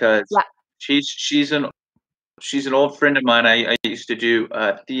Neely because Yeah. she's an old friend of mine. I used to do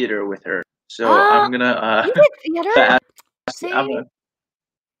theater with her. So Oh, I'm gonna you did theater? ask, I'm See? gonna,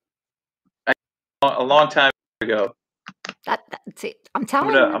 a long time ago. See, I'm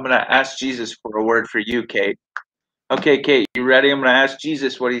telling you. I'm gonna ask Jesus for a word for you, Kate. Okay, Kate, you ready? I'm gonna ask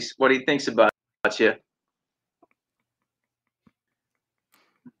Jesus what he thinks about you.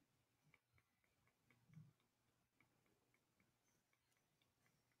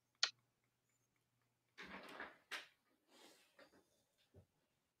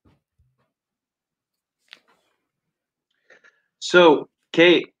 So,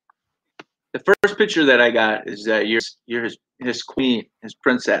 Kate, the first picture that I got is that you're his queen, his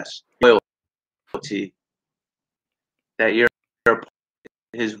princess, royalty. That you're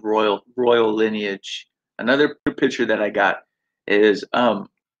his royal lineage. Another picture that I got is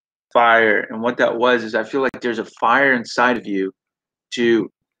fire, and what that was is I feel like there's a fire inside of you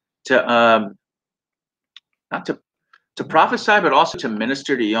to to not to prophesy, but also to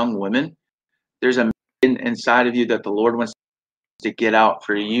minister to young women. There's a inside of you that the Lord wants to get out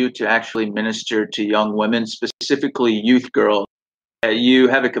for you to actually minister to young women, specifically youth girls. You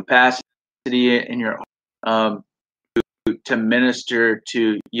have a capacity in your um, to minister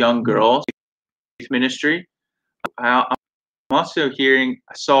to young girls, youth ministry. I'm also I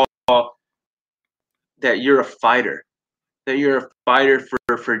saw that you're a fighter, that you're a fighter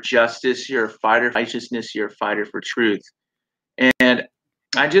for justice, you're a fighter for righteousness, you're a fighter for truth. And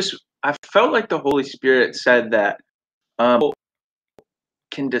I felt like the Holy Spirit said that people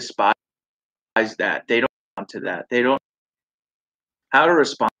can despise that. They don't want to that. They don't how to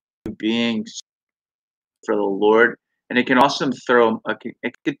respond to being for the Lord, and it can also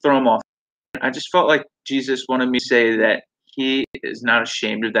it could throw them off. I just felt like Jesus wanted me to say that He is not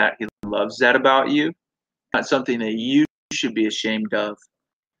ashamed of that. He loves that about you. Not something that you should be ashamed of.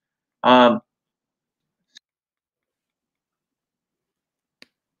 Um,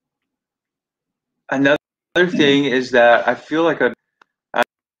 Another thing is that I feel like I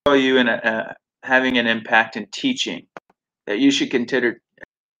saw you in having an impact in teaching. That you should consider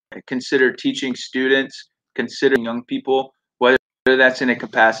teaching students, considering young people, whether that's in a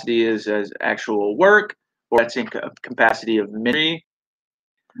capacity as actual work or that's in capacity of ministry.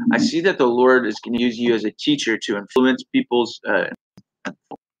 I see that the Lord is going to use you as a teacher to influence people's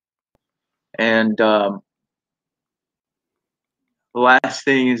and the last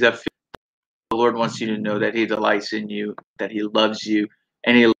thing is I feel the Lord wants you to know that He delights in you, that He loves you,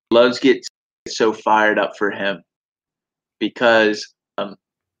 and He loves get so fired up for Him because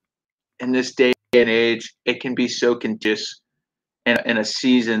in this day and age, it can be so contagious in a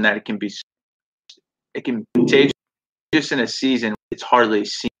season that it can be contagious in a season it's hardly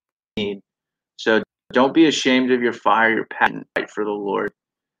seen. So don't be ashamed of your fire, your passion, fight for the Lord,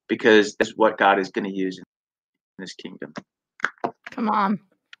 because that's what God is going to use in His kingdom. Come on.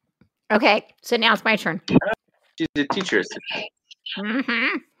 Okay, so now it's my turn. She's a teacher.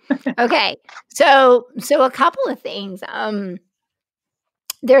 Mm-hmm. Okay, so a couple of things.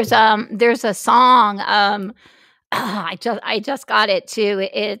 There's a song. I just got it too.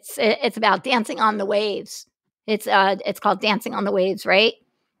 It's about dancing on the waves. It's called Dancing on the Waves, right?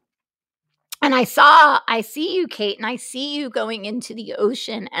 And I see you, Kate, and I see you going into the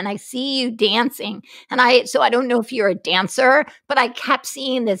ocean and I see you dancing. So I don't know if you're a dancer, but I kept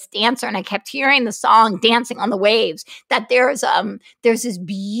seeing this dancer and I kept hearing the song Dancing on the Waves, that there's this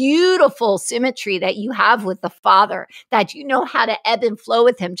beautiful symmetry that you have with the Father, that you know how to ebb and flow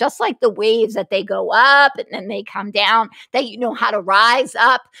with Him, just like the waves that they go up and then they come down, that you know how to rise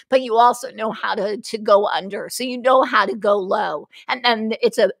up, but you also know how to go under. So you know how to go low. And then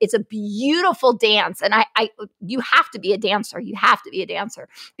it's a beautiful dance, and you have to be a dancer. You have to be a dancer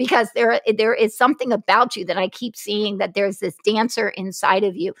because there is something about you that I keep seeing, that there's this dancer inside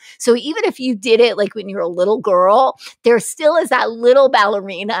of you. So even if you did it like when you're a little girl, there still is that little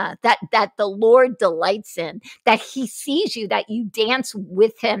ballerina that the Lord delights in, that He sees you, that you dance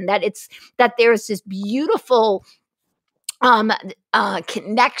with Him, that there's this beautiful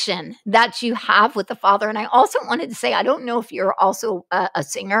connection that you have with the Father. And I also wanted to say, I don't know if you're also a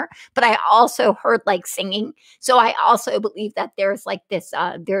singer, but I also heard like singing. So I also believe that there's like this,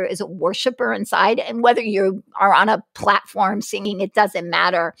 there is a worshiper inside, and whether you are on a platform singing, it doesn't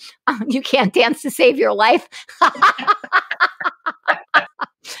matter. You can't dance to save your life.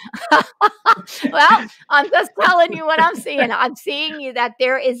 Well, I'm just telling you what I'm seeing. I'm seeing you that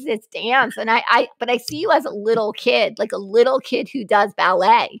there is this dance, and but I see you as a little kid, like a little kid who does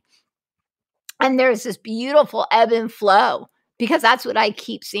ballet. And there's this beautiful ebb and flow, because that's what I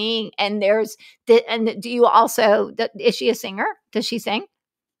keep seeing. And do you also, is she a singer? Does she sing?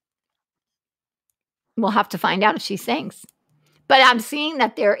 We'll have to find out if she sings. But I'm seeing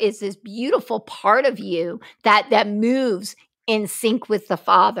that there is this beautiful part of you that moves in sync with the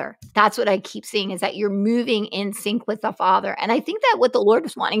Father. That's what I keep seeing, is that you're moving in sync with the Father. And I think that what the Lord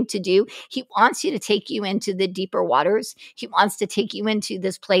is wanting to do, he wants you to take you into the deeper waters. He wants to take you into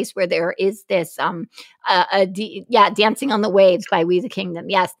this place where there is this, Dancing on the Waves by We the Kingdom.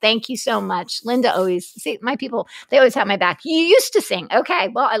 Yes, thank you so much. Linda always, see, my people, they always have my back. You used to sing. Okay,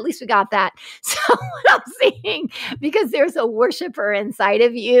 well, at least we got that. So what I'm seeing, because there's a worshiper inside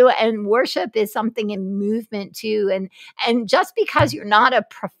of you, and worship is something in movement too. And just because you're not a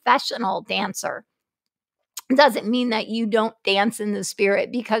professional dancer doesn't mean that you don't dance in the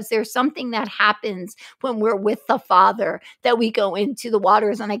Spirit, because there's something that happens when we're with the Father, that we go into the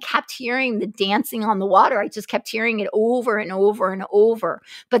waters. And I kept hearing the dancing on the water. I just kept hearing it over and over and over.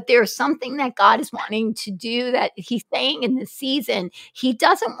 But there's something that God is wanting to do, that he's saying in this season, he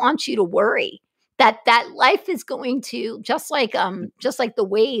doesn't want you to worry. That life is going to, just like the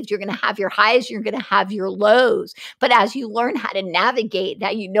waves, you're going to have your highs, you're going to have your lows. But as you learn how to navigate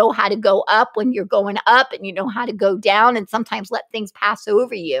that, you know how to go up when you're going up, and you know how to go down, and sometimes let things pass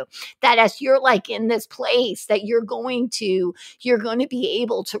over you. That as you're like in this place, that you're going to be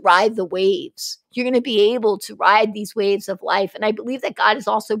able to ride the waves. You're going to be able to ride these waves of life. And I believe that God is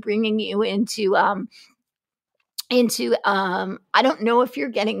also bringing you into I don't know if you're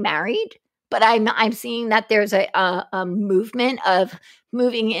getting married, but I'm seeing that there's a movement of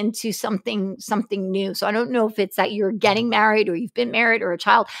moving into something new. So I don't know if it's that you're getting married, or you've been married, or a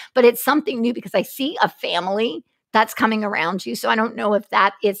child, but it's something new, because I see a family that's coming around you. So I don't know if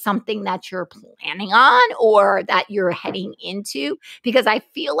that is something that you're planning on, or that you're heading into, because I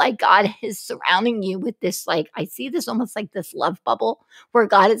feel like God is surrounding you with this, like, I see this almost like this love bubble, where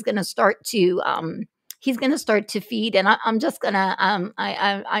God is going to start to he's going to start to feed. And I'm just going to,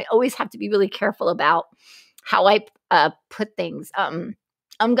 I always have to be really careful about how I put things. I'm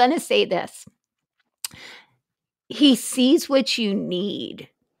going to say this. He sees what you need,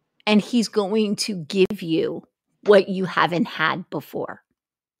 and he's going to give you what you haven't had before.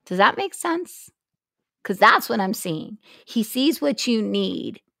 Does that make sense? Because that's what I'm seeing. He sees what you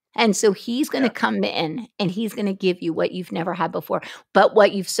need. And so he's going to come in, and he's going to give you what you've never had before, but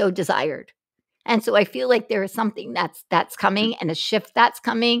what you've so desired. And so I feel like there is something that's coming, and a shift that's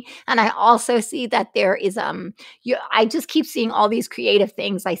coming. And I also see that there is I just keep seeing all these creative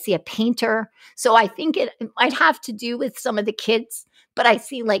things. I see a painter. So I think it might have to do with some of the kids, but I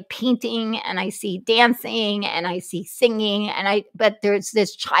see like painting, and I see dancing, and I see singing, but there's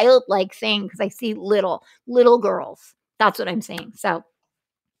this childlike thing, because I see little girls. That's what I'm saying. So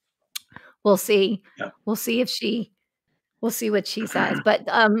we'll see. Yeah. We'll see what she says. But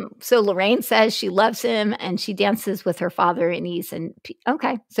so Lorraine says she loves him, and she dances with her father and niece. And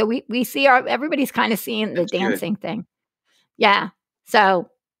okay, so we see everybody's kind of seeing the dancing thing. Yeah. So,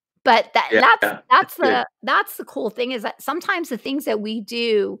 but that's the cool thing, is that sometimes the things that we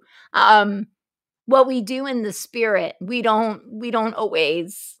do, what we do in the Spirit, we don't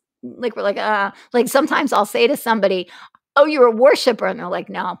always, like, we're like sometimes I'll say to somebody, "Oh, you're a worshiper," and they're like,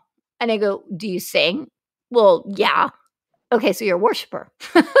 "No," and I go, "Do you sing?" "Well, yeah." "Okay, so you're a worshiper."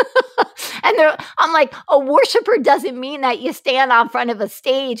 And I'm like, a worshiper doesn't mean that you stand on front of a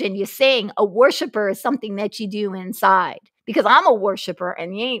stage and you sing. A worshiper is something that you do inside. Because I'm a worshiper,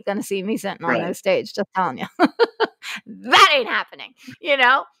 and you ain't going to see me sitting on no stage, just telling you. That ain't happening,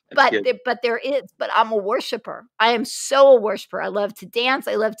 But I'm a worshiper. I am so a worshiper. I love to dance.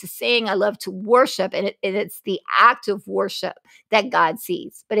 I love to sing. I love to worship. And it's the act of worship that God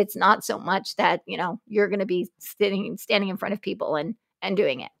sees. But it's not so much that, you're going to be standing in front of people and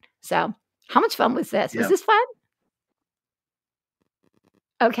doing it. So how much fun was this? Yeah. Was this fun?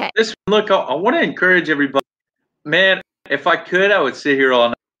 Okay. Look, I want to encourage everybody. Man, if I could, I would sit here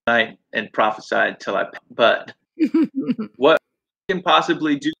all night and prophesy until but what can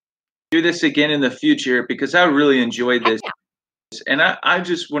possibly do this again in the future, because I really enjoyed this. And I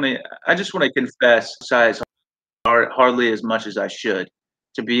just want to confess, size hardly as much as I should,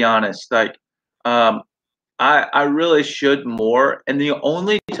 to be honest. Like, I really should more. And the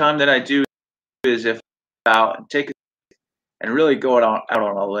only time that I do is if I'm out and take it and really go out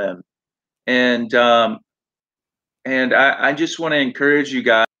on a limb. And I just want to encourage you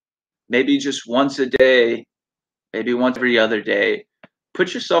guys, maybe just once a day, maybe once every other day,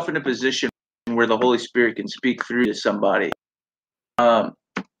 put yourself in a position where the Holy Spirit can speak through to somebody. And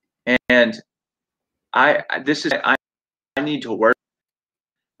I need to work.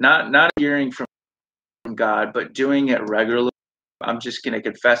 not hearing from God, but doing it regularly. I'm just going to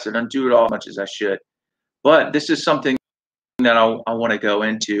confess it. I don't do it all as much as I should. But this is something that I want to go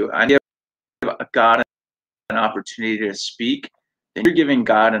into. I give God an opportunity to speak. Then you're giving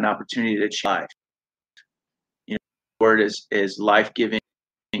God an opportunity to change life. You know, the word is life giving.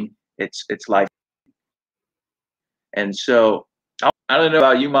 It's life. And so I don't know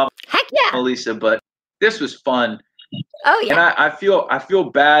about you, Mama Heck yeah. Lisa, but this was fun. Oh yeah. And I feel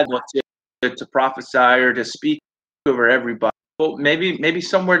bad to prophesy or to speak over everybody. Well, maybe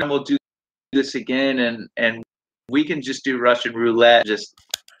somewhere we'll do this again, and we can just do Russian roulette, just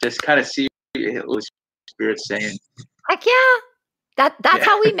kind of see what the Holy Spirit's saying. Heck yeah. That's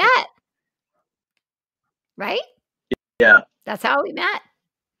how we met. Right? Yeah. That's how we met.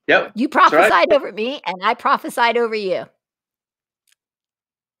 Yep. You prophesied over me, and I prophesied over you.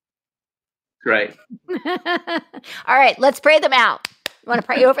 Great. All right, let's pray them out. You want to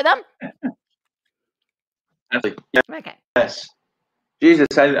pray over them? Absolutely. Okay. Yes. Jesus,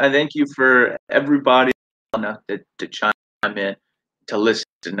 I thank you for everybody enough to chime in, to listen.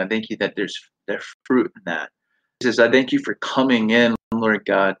 I thank you that there's fruit in that. Jesus, I thank you for coming in, Lord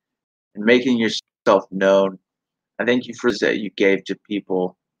God, and making yourself known. I thank you for that you gave to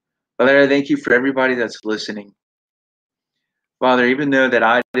people. Father, I thank you for everybody that's listening. Father, even though that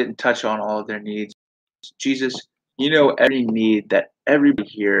I didn't touch on all of their needs, Jesus, you know every need that everybody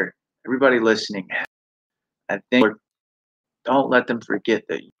here, everybody listening has. I think, Lord, don't let them forget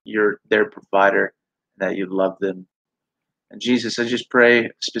that you're their provider, that you love them. And Jesus, I just pray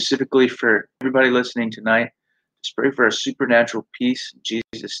specifically for everybody listening tonight. Just pray for a supernatural peace in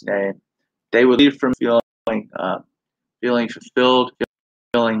Jesus' name. They will leave from feeling fulfilled,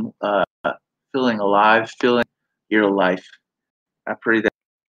 feeling alive, feeling your life. I pray that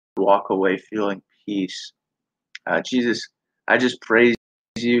you walk away feeling peace. Jesus, I just praise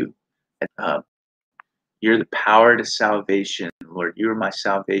you. You're the power to salvation, Lord. You are my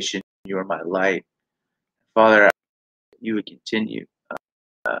salvation. You are my light. Father, you would continue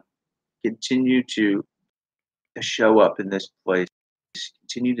to show up in this place.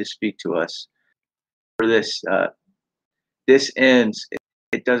 Continue to speak to us. For this ends.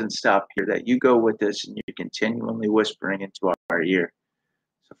 It doesn't stop here. That you go with us and you're continually whispering into our ear.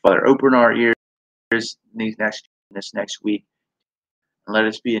 So, Father, open our ears this next week, and let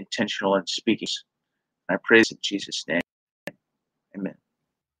us be intentional in speaking. I praise in Jesus' name. Amen.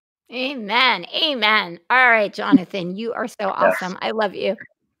 Amen. Amen. All right, Jonathan, you are so awesome. I love you.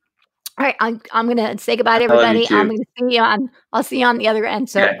 All right, I'm gonna say goodbye to everybody. I'm gonna see you on. I'll see you on the other end.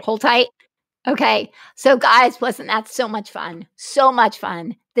 So hold tight. Okay. So guys, wasn't that so much fun? So much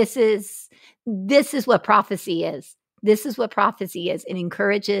fun. This is what prophecy is. This is what prophecy is. It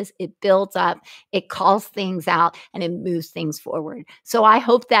encourages, it builds up, it calls things out, and it moves things forward. So I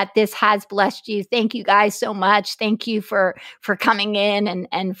hope that this has blessed you. Thank you guys so much. Thank you for coming in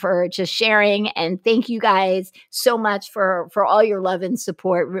and for just sharing. And thank you guys so much for all your love and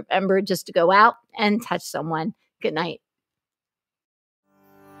support. Remember just to go out and touch someone. Good night.